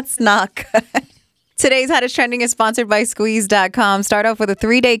everything. That's not good. Today's Hottest Trending is sponsored by Squeeze.com. Start off with a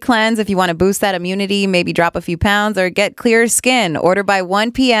 3-day cleanse if you want to boost that immunity, maybe drop a few pounds, or get clear skin. Order by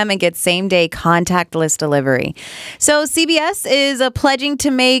 1 p.m. and get same-day contactless delivery. So CBS is pledging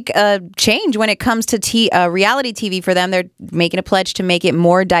to make a change when it comes to reality TV for them. They're making a pledge to make it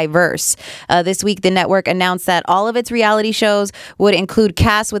more diverse. This week, the network announced that all of its reality shows would include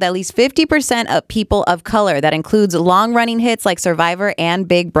casts with at least 50% of people of color. That includes long-running hits like Survivor and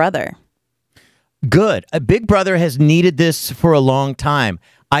Big Brother. Good. A Big Brother has needed this for a long time.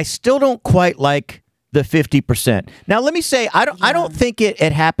 I still don't quite like the 50%. Now, let me say, I don't think it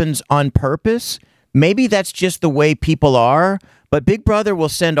happens on purpose. Maybe that's just the way people are. But Big Brother will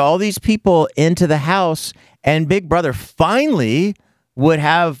send all these people into the house, and Big Brother finally would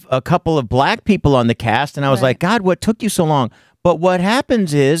have a couple of black people on the cast. And I was like, God, what took you so long? But what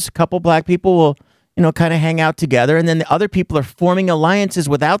happens is a couple black people will, kind of hang out together, and then the other people are forming alliances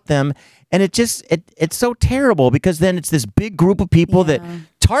without them. And it's so terrible because then it's this big group of people that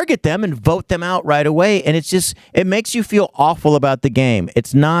target them and vote them out right away. And it makes you feel awful about the game.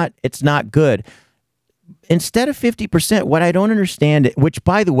 It's not good. Instead of 50%, what I don't understand, which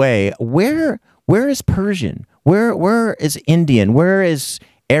by the way, where is Persian? Where is Indian? Where is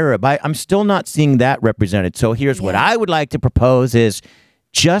Arab? I'm still not seeing that represented. So here's what I would like to propose is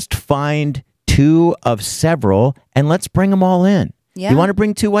just find 2 of several and let's bring them all in. Yeah. You want to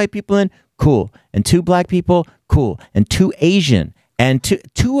bring 2 white people in? Cool. And 2 black people? Cool. And 2 Asian. And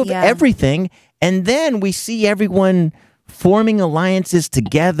two of everything. And then we see everyone forming alliances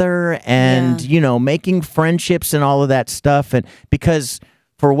together and, making friendships and all of that stuff. And because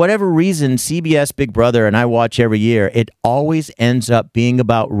for whatever reason, CBS Big Brother, and I watch every year, it always ends up being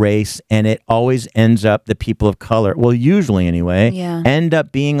about race, and it always ends up the people of color, well, usually anyway, end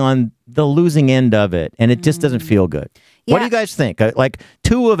up being on the losing end of it. And it just doesn't feel good. What do you guys think? Like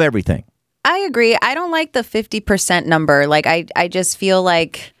 2 of everything. I agree. I don't like the 50% number. Like I just feel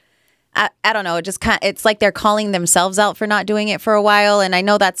like I don't know. It just it's like they're calling themselves out for not doing it for a while. And I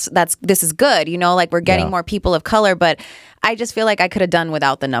know this is good. Like we're getting more people of color, but I just feel like I could have done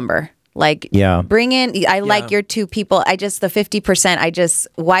without the number. Like bring in. I like your 2 people. The 50%.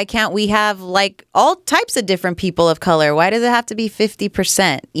 Why can't we have like all types of different people of color? Why does it have to be 50%?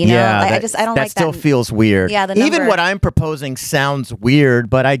 I don't like that. That still feels weird. Yeah, the even number. what I'm proposing sounds weird,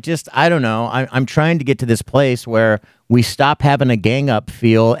 but I don't know. I'm trying to get to this place where we stop having a gang up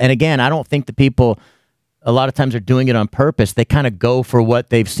feel. And again, I don't think the people a lot of times are doing it on purpose. They kind of go for what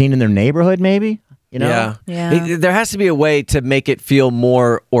they've seen in their neighborhood, maybe. Yeah. There has to be a way to make it feel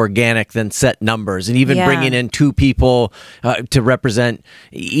more organic than set numbers, and even bringing in 2 people to represent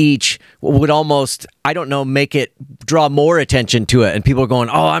each would almost, I don't know, make it draw more attention to it. And people are going,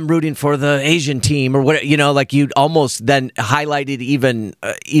 "Oh, I'm rooting for the Asian team," or what? Like you'd almost then highlight it even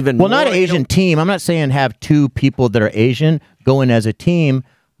more. Well, not Asian team. I'm not saying have 2 people that are Asian go in as a team,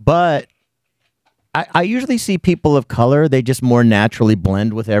 but I usually see people of color, they just more naturally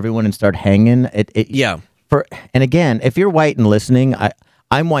blend with everyone and start hanging. And again, if you're white and listening,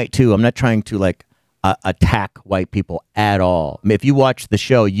 I'm white too. I'm not trying to attack white people at all. I mean, if you watch the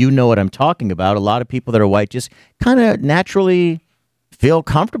show, you know what I'm talking about. A lot of people that are white just kind of naturally feel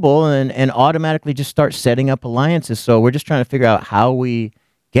comfortable and automatically just start setting up alliances. So we're just trying to figure out how we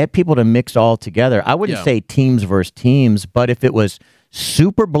get people to mix all together. I wouldn't say teams versus teams, but if it was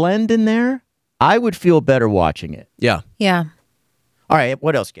super blend in there, I would feel better watching it. Yeah. Yeah. All right,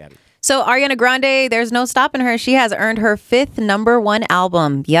 what else, Gabby? So Ariana Grande, there's no stopping her. She has earned her 5th #1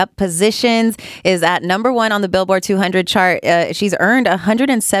 album. Yep, Positions is at #1 on the Billboard 200 chart. She's earned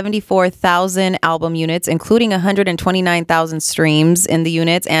 174,000 album units, including 129,000 streams in the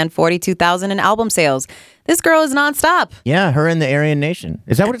units and 42,000 in album sales. This girl is nonstop. Yeah, her and the Aryan Nation.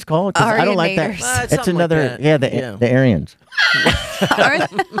 Is that what it's called? 'Cause I don't like that. Aryanators. It's another, the Aryans.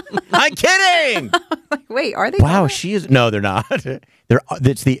 I'm kidding. Wait, are they? Wow, she is. No, they're not.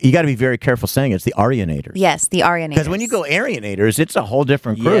 You got to be very careful saying it's the Aryanators. Yes, the Aryanators. Because when you go Aryanators, it's a whole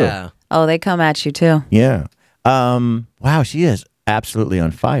different crew. Yeah. Oh, they come at you too. Yeah. Wow, she is absolutely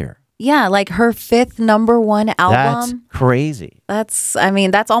on fire. Yeah, like her 5th #1 album. That's crazy. That's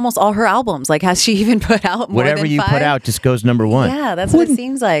almost all her albums. Like, has she even put out more Whatever than you 5? put out just goes #1. Yeah, that's what it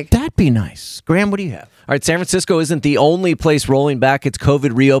seems like. That'd be nice. Graham, what do you have? All right, San Francisco isn't the only place rolling back its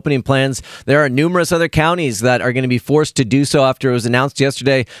COVID reopening plans. There are numerous other counties that are going to be forced to do so after it was announced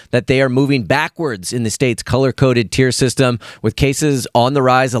yesterday that they are moving backwards in the state's color-coded tier system. With cases on the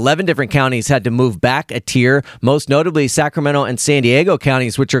rise, 11 different counties had to move back a tier, most notably Sacramento and San Diego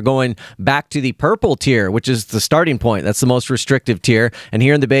counties, which are going back to the purple tier, which is the starting point. That's the most restrictive tier. And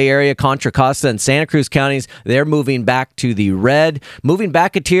here in the Bay Area, Contra Costa and Santa Cruz counties, they're moving back to the red. Moving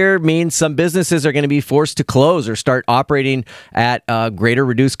back a tier means some businesses are going to be forced to close or start operating at greater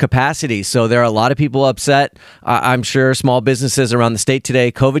reduced capacity. So there are a lot of people upset. I'm sure small businesses around the state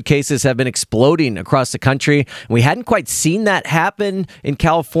today. COVID cases have been exploding across the country. We hadn't quite seen that happen in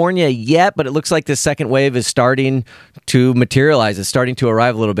California yet, but it looks like the second wave is starting to materialize. It's starting to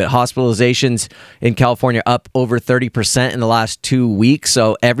arrive a little bit. Hospitalizations in California up over 30% in the last 2 weeks.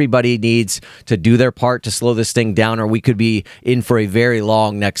 So everybody needs to do their part to slow this thing down, or we could be in for a very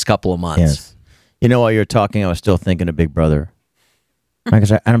long next couple of months. Yes. You know, while you were talking, I was still thinking of Big Brother.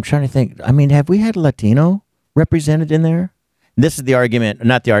 And I'm trying to think, I mean, have we had Latino represented in there? This is the argument,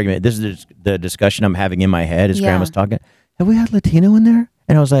 not the argument, this is the discussion I'm having in my head as Grandma's talking. Have we had Latino in there?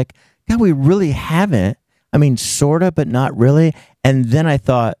 And I was like, God, we really haven't. I mean, sort of, but not really. And then I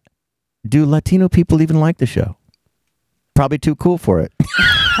thought, do Latino people even like the show? Probably too cool for it.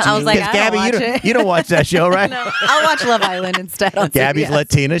 I was like, Gabby, you don't watch that show, right? No, I'll watch Love Island instead. Gabby's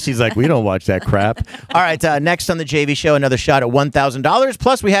Latina. She's like, we don't watch that crap. All right, next on the JV show, another shot at $1,000.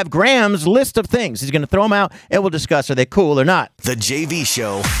 Plus, we have Graham's list of things. He's going to throw them out, and we'll discuss, are they cool or not? The JV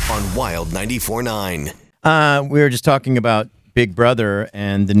show on Wild 94.9. We were just talking about Big Brother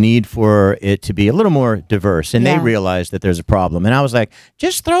and the need for it to be a little more diverse. And they realized that there's a problem. And I was like,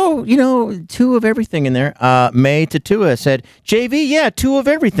 just throw, 2 of everything in there. May Tatua said, JV, 2 of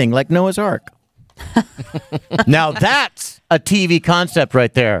everything, like Noah's Ark. Now that's a TV concept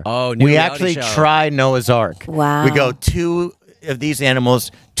right there. Oh, new we reality actually show. try Noah's Ark. Wow. We go 2 of these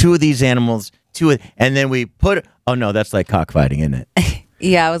animals, 2 of these animals, 2 of, and then we put, oh no, that's like cockfighting, isn't it?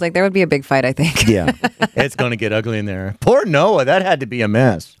 Yeah, I was like, there would be a big fight, I think. Yeah, it's going to get ugly in there. Poor Noah, that had to be a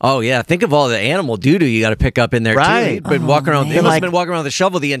mess. Oh, yeah. Think of all the animal doo-doo you got to pick up in there, too. Right. He's been walking around. man. He must Like- have been walking around with a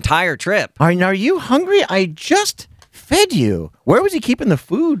shovel the entire trip. Are you hungry? I just fed you. Where was he keeping the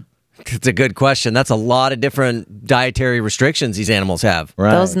food? It's a good question. That's a lot of different dietary restrictions these animals have. Right.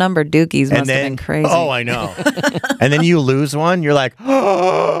 Those number dookies must have been crazy. Oh, I know. And then you lose one, you're like,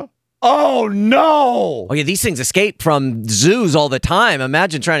 oh no. Oh, yeah, these things escape from zoos all the time.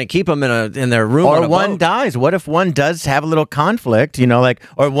 Imagine trying to keep them in their room on Or a one boat. dies. What if one does have a little conflict,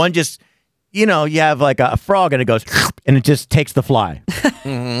 or one just, you have like a frog and it goes, and it just takes the fly.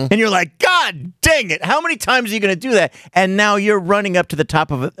 And you're like, God dang it. How many times are you going to do that? And now you're running up to the top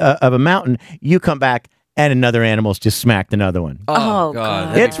of a mountain. You come back and another animal's just smacked another one. Oh, God.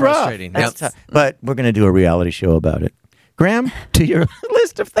 That'd be It's rough. frustrating. That's Yep. tough. But we're going to do a reality show about it. Graham, to your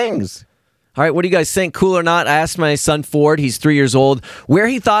list of things. All right, what do you guys think? Cool or not? I asked my son Ford, he's 3 years old, where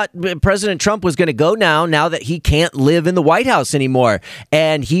he thought President Trump was going to go now that he can't live in the White House anymore.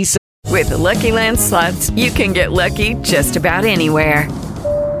 And he said, With the Lucky Land Slots, you can get lucky just about anywhere.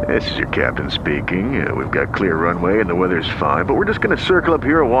 This is your captain speaking. We've got clear runway and the weather's fine, but we're just going to circle up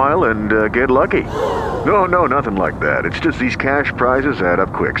here a while and get lucky. No, nothing like that. It's just these cash prizes add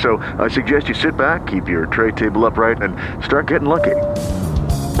up quick. So I suggest you sit back, keep your tray table upright, and start getting lucky.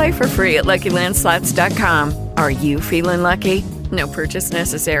 Play for free at LuckyLandSlots.com. Are you feeling lucky? No purchase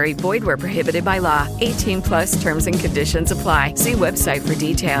necessary. Void where prohibited by law. 18+ terms and conditions apply. See website for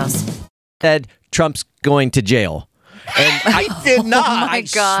details. Trump's going to jail. And I did not. I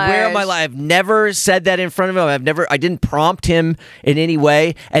swear on my life, I've never said that in front of him. I didn't prompt him in any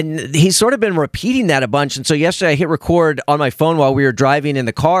way. And he's sort of been repeating that a bunch. And so yesterday I hit record on my phone while we were driving in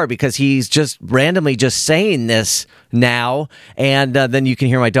the car because he's just randomly just saying this now. And then you can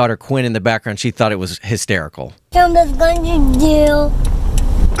hear my daughter Quinn in the background. She thought it was hysterical. Someone's going to jail.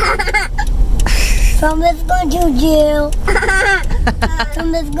 Someone's going to jail.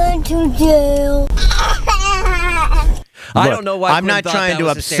 Someone's going to jail. I don't know why I'm Gwen not thought trying that to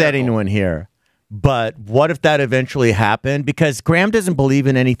was upset hysterical. anyone here, but what if that eventually happened? Because Graham doesn't believe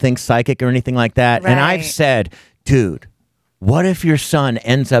in anything psychic or anything like that. And I've Right. said, dude, what if your son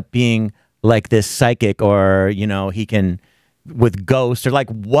ends up being like this psychic, or, he can with ghosts or like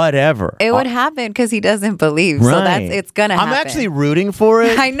whatever? It would happen because he doesn't believe. So it's gonna happen. I'm actually rooting for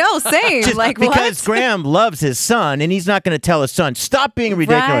it. I know, same. Just like because what? Graham loves his son, and he's not going to tell his son, stop being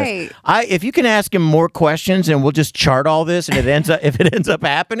ridiculous. Right. If you can ask him more questions, and we'll just chart all this, and if it ends up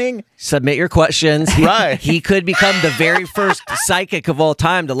happening, Submit your questions. Right. He could become the very first psychic of all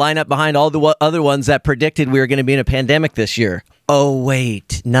time to line up behind all the other ones that predicted we were going to be in a pandemic this year. Oh,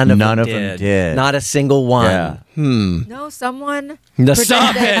 wait. None of them did. Not a single one. Yeah. No, someone. No,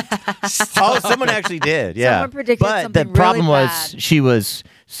 stop predicted- it. Oh, someone actually did. Yeah. Someone predicted but something the problem really was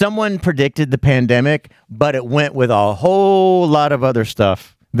someone predicted the pandemic, but it went with a whole lot of other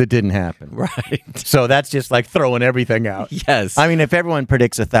stuff that didn't happen. Right. So that's just like throwing everything out. Yes. I mean, if everyone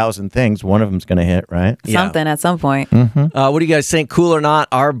predicts 1,000 things, one of them's going to hit, right? Something at some point. What do you guys think? Cool or not?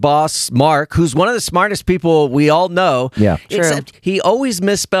 Our boss, Mark, who's one of the smartest people we all know. Yeah. Except he always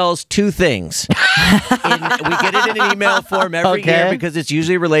misspells two things. We get it in an email form every year because it's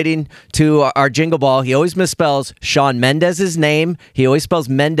usually relating to our Jingle Ball. He always misspells Shawn Mendes's name. He always spells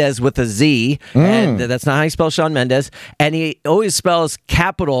Mendez with a Z, and that's not how he spells Shawn Mendes. And he always spells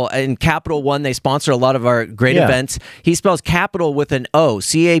capital. In Capital One, they sponsor a lot of our great events. He spells capital with an O,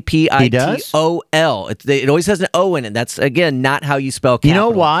 Capitol. It always has an O in it. That's, again, not how you spell capital. You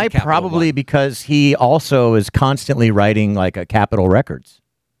know why? Capital Probably One. because he also is constantly writing like a Capitol Records.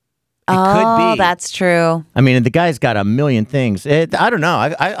 It could be. That's true. I mean, the guy's got a million things. I don't know.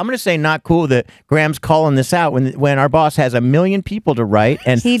 I'm going to say not cool that Graham's calling this out when our boss has a million people to write,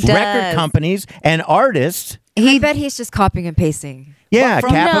 and He record does. companies and artists. I bet he's just copying and pasting. Yeah,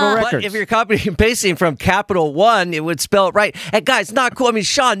 Capitol But Records. if you're copying and pasting from Capital One, it would spell it right. And guys, not cool. I mean,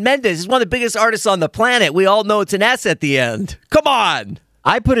 Shawn Mendes is one of the biggest artists on the planet. We all know it's an S at the end. Come on.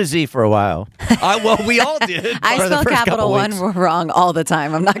 I put a Z for a while. Well, we all did. I For the spell first Capital couple One weeks. wrong all the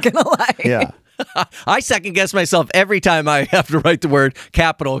time. I'm not gonna lie. Yeah. I second guess myself every time I have to write the word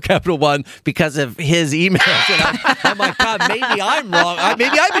Capital One, because of his emails. And I'm like, God, maybe I'm wrong.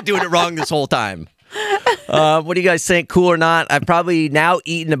 Maybe I've been doing it wrong this whole time. What do you guys think? Cool or not? I've probably now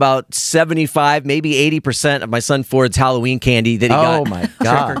eaten about 75, maybe 80% of my son Ford's Halloween candy that he got my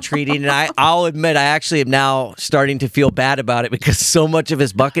God. trick or treating. And I'll admit, I actually am now starting to feel bad about it because so much of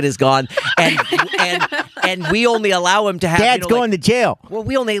his bucket is gone, and we only allow him to have. Dad's going to jail. Well,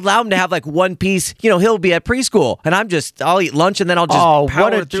 we only allow him to have like one piece. He'll be at preschool, and I'll eat lunch, and then I'll just what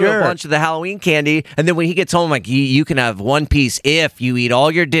power a through jerk. a bunch of the Halloween candy. And then when he gets home, I'm like, you can have one piece if you eat all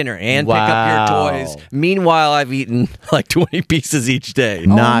your dinner and pick up your toys. Meanwhile, I've eaten like 20 pieces each day.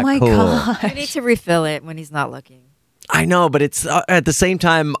 Not oh my cool. God. You need to refill it when he's not looking. I know, but it's at the same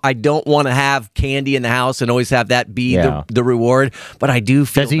time, I don't want to have candy in the house and always have that be the reward. But I do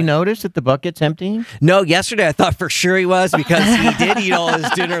feel. Does he notice that the bucket's empty? No, yesterday I thought for sure he was, because he did eat all his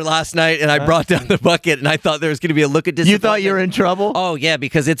dinner last night, and I brought down the bucket, and I thought there was going to be a look at disappointment. You thought you were in trouble? Oh, yeah,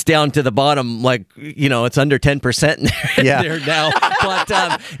 because it's down to the bottom, like, it's under 10% in there now.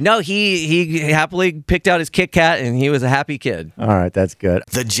 But no, he happily picked out his Kit Kat, and he was a happy kid. All right, that's good.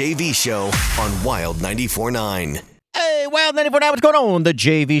 The JV Show on Wild 94.9. Hey, Wild 94.9, what's going on? The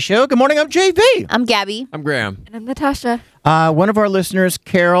JV Show. Good morning, I'm JV. I'm Gabby. I'm Graham. And I'm Natasha. One of our listeners,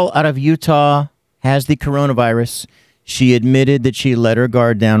 Carol, out of Utah, has the coronavirus. She admitted that she let her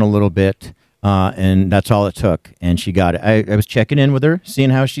guard down a little bit, and that's all it took. And she got it. I was checking in with her, seeing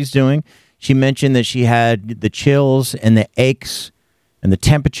how she's doing. She mentioned that she had the chills and the aches and the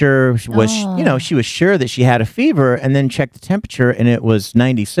temperature was, she was sure that she had a fever, and then checked the temperature, and it was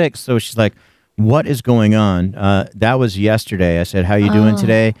 96. So she's like, what is going on? That was yesterday. I said, how you doing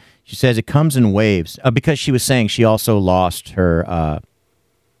today? She says it comes in waves, because she was saying she also lost her,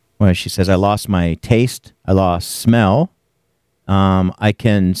 she says, I lost my taste. I lost smell. I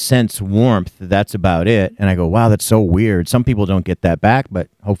can sense warmth. That's about it. And I go, wow, that's so weird. Some people don't get that back, but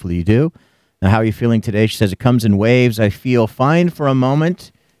hopefully you do. Now, how are you feeling today? She says it comes in waves. I feel fine for a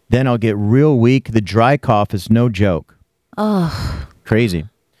moment. Then I'll get real weak. The dry cough is no joke. Oh. Crazy.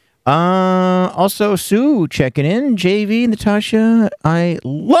 Also, Sue checking in. JV, Natasha, I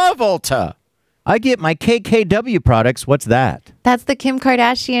love Ulta. I get my KKW products. What's that? That's the Kim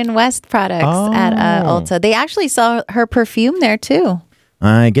Kardashian West products at Ulta. They actually sell her perfume there too.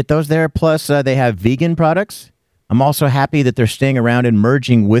 I get those there. Plus, they have vegan products. I'm also happy that they're staying around and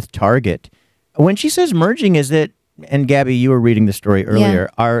merging with Target. When she says merging, is it, and Gabby, you were reading the story earlier,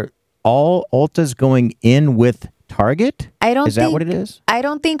 are all Ultas going in with Target? Is that what it is? I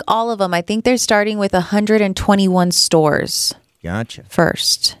don't think all of them. I think they're starting with 121 stores. Gotcha.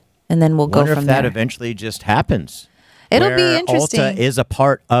 First, and then we'll go Wonder from if that there. eventually just happens. It'll be where interesting. Ulta is a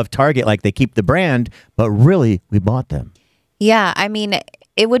part of Target, like they keep the brand, but really, we bought them. Yeah, I mean,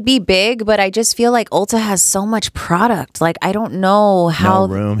 it would be big, but I just feel like Ulta has so much product. Like, I don't know how.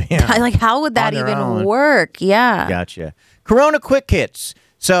 No room. Yeah. Like, how would that On their even own. work? Yeah. Gotcha. Corona Quick Hits.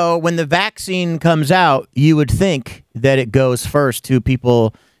 So when the vaccine comes out, you would think that it goes first to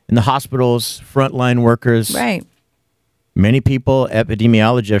people in the hospitals, frontline workers. Right. Many people,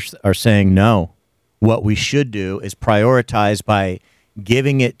 epidemiologists, are saying no. What we should do is prioritize by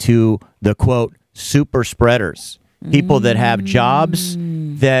giving it to the, quote, super spreaders. People that have jobs,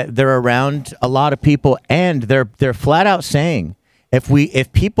 that they're around a lot of people, and they're flat out saying,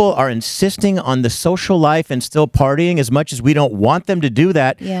 if people are insisting on the social life and still partying as much as we don't want them to do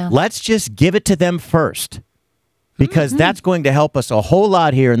that, let's just give it to them first. Because that's going to help us a whole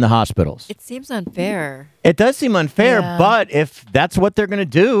lot here in the hospitals. It seems unfair. It does seem unfair, Yeah. but if that's what they're going to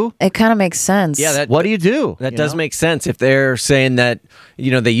do, it kind of makes sense. Yeah, what do you do? That does make sense if they're saying that,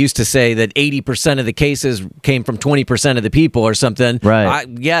 they used to say that 80% of the cases came from 20% of the people or something. Right.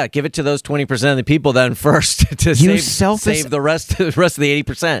 Give it to those 20% of the people then first to save the rest of the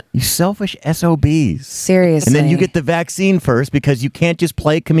 80%. You selfish SOBs. Seriously. And then you get the vaccine first because you can't just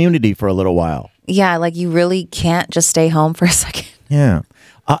play community for a little while. Yeah, like you really can't just stay home for a second. Yeah.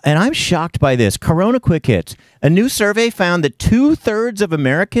 And I'm shocked by this. Corona Quick Hits. A new survey found that 2/3 of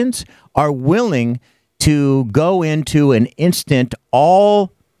Americans are willing to go into an instant,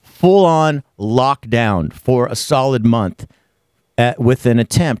 all full-on lockdown for a solid month with an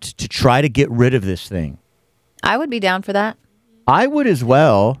attempt to try to get rid of this thing. I would be down for that. I would as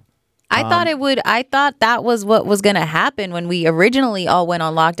well. I thought that was what was going to happen when we originally all went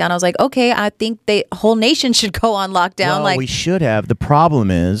on lockdown. I was like, okay, I think the whole nation should go on lockdown. Well, we should have. The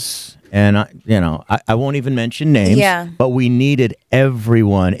problem is, and I won't even mention names, but we needed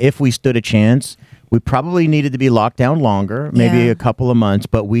everyone. If we stood a chance, we probably needed to be locked down longer, maybe a couple of months,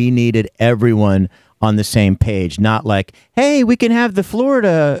 but we needed everyone on the same page. Not like, hey, we can have the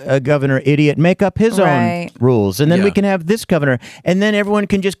Florida governor idiot make up his own rules, and then we can have this governor, and then everyone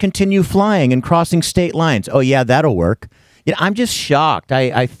can just continue flying and crossing state lines. Oh, yeah, that'll work. I'm just shocked.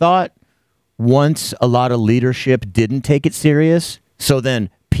 I thought once a lot of leadership didn't take it serious, so then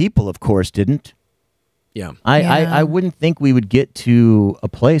people, of course, didn't. Yeah. I wouldn't think we would get to a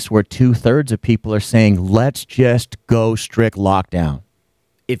place where 2/3 of people are saying, let's just go strict lockdown.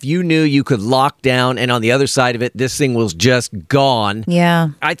 If you knew you could lock down and on the other side of it, this thing was just gone. Yeah.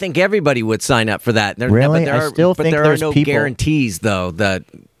 I think everybody would sign up for that. Really? But I still think there are there's no people- guarantees, though, that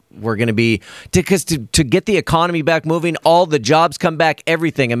we're going to be... Because to get the economy back moving, all the jobs come back,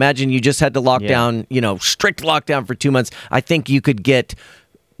 everything. Imagine you just had to lock down, strict lockdown for 2 months. I think you could get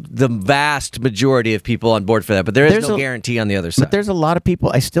the vast majority of people on board for that. But there's no guarantee on the other side. But there's a lot of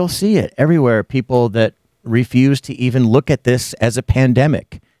people, I still see it everywhere, people that refuse to even look at this as a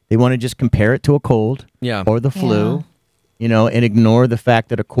pandemic. They want to just compare it to a cold or the flu, and ignore the fact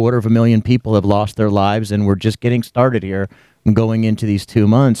that 250,000 people have lost their lives and we're just getting started here and going into these 2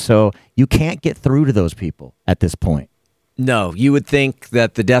 months. So you can't get through to those people at this point. No, you would think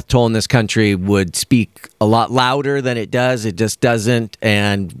that the death toll in this country would speak a lot louder than it does. It just doesn't,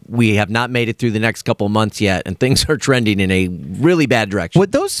 and we have not made it through the next couple of months yet, and things are trending in a really bad direction.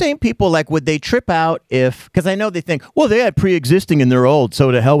 Would those same people, would they trip out because I know they think, well, they had pre-existing and they're old,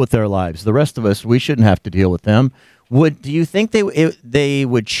 so to hell with their lives. The rest of us, we shouldn't have to deal with them. Do you think they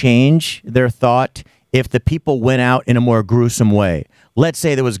would change their thought if the people went out in a more gruesome way? Let's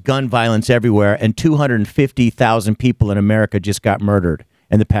say there was gun violence everywhere and 250,000 people in America just got murdered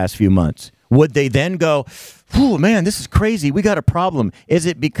in the past few months. Would they then go, oh, man, this is crazy. We got a problem. Is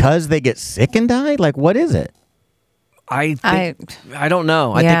it because they get sick and die? What is it? I don't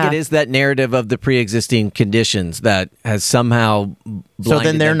know. I think it is that narrative of the pre-existing conditions that has somehow blinded So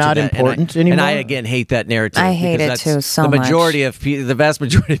then they're them to not that. important anymore? And I, again, hate that narrative. I hate because it that's too so the much. the vast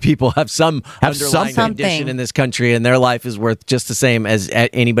majority of people have some underlying condition in this country, and their life is worth just the same as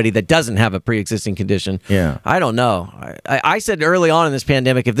anybody that doesn't have a pre-existing condition. Yeah. I don't know. I said early on in this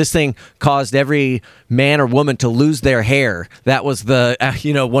pandemic, if this thing caused every man or woman to lose their hair, that was the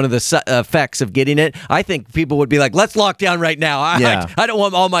one of the effects of getting it. I think people would be like, let's lock down right now. I don't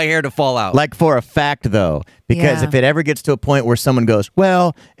want all my hair to fall out. For a fact, though, because if it ever gets to a point where someone goes,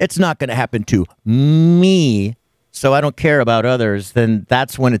 well, it's not going to happen to me, so I don't care about others, then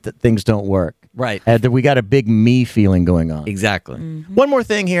that's when things don't work. Right. That we got a big me feeling going on. Exactly. One more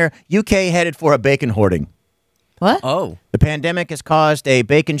thing here. UK headed for a bacon hoarding. What? Oh. The pandemic has caused a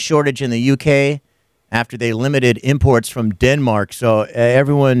bacon shortage in the UK after they limited imports from Denmark. So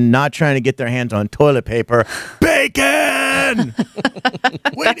everyone not trying to get their hands on toilet paper. Bacon!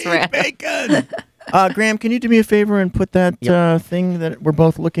 We need bacon! Graham, can you do me a favor and put that thing that we're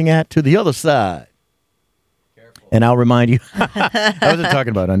both looking at to the other side? Careful. And I'll remind you. I wasn't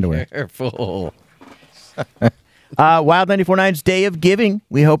talking about underwear. Careful. Wild 94.9's Day of Giving.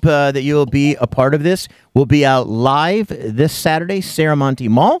 We hope that you'll be a part of this. We'll be out live this Saturday, Saramonte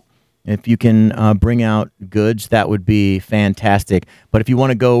Mall. If you can bring out goods, that would be fantastic. But if you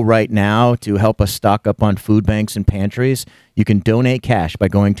want to go right now to help us stock up on food banks and pantries, you can donate cash by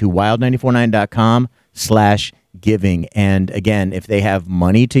going to wild949.com/giving. And again, if they have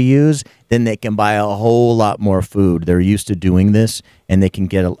money to use, then they can buy a whole lot more food. They're used to doing this, and they can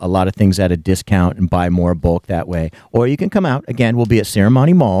get a lot of things at a discount and buy more bulk that way. Or you can come out. Again, we'll be at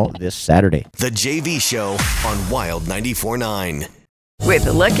Saramonte Mall this Saturday. The JV Show on Wild 94.9. With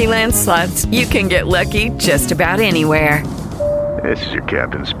the Lucky Land Slots, you can get lucky just about anywhere. This is your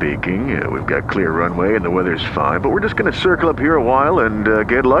captain speaking. We've got clear runway and the weather's fine, but we're just going to circle up here a while and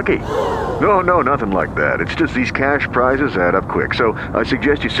get lucky. No, nothing like that. It's just these cash prizes add up quick. So I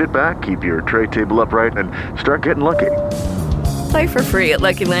suggest you sit back, keep your tray table upright, and start getting lucky. Play for free at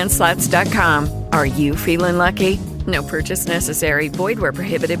LuckyLandSlots.com. Are you feeling lucky? No purchase necessary. Void where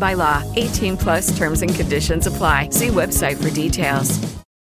prohibited by law. 18+ terms and conditions apply. See website for details.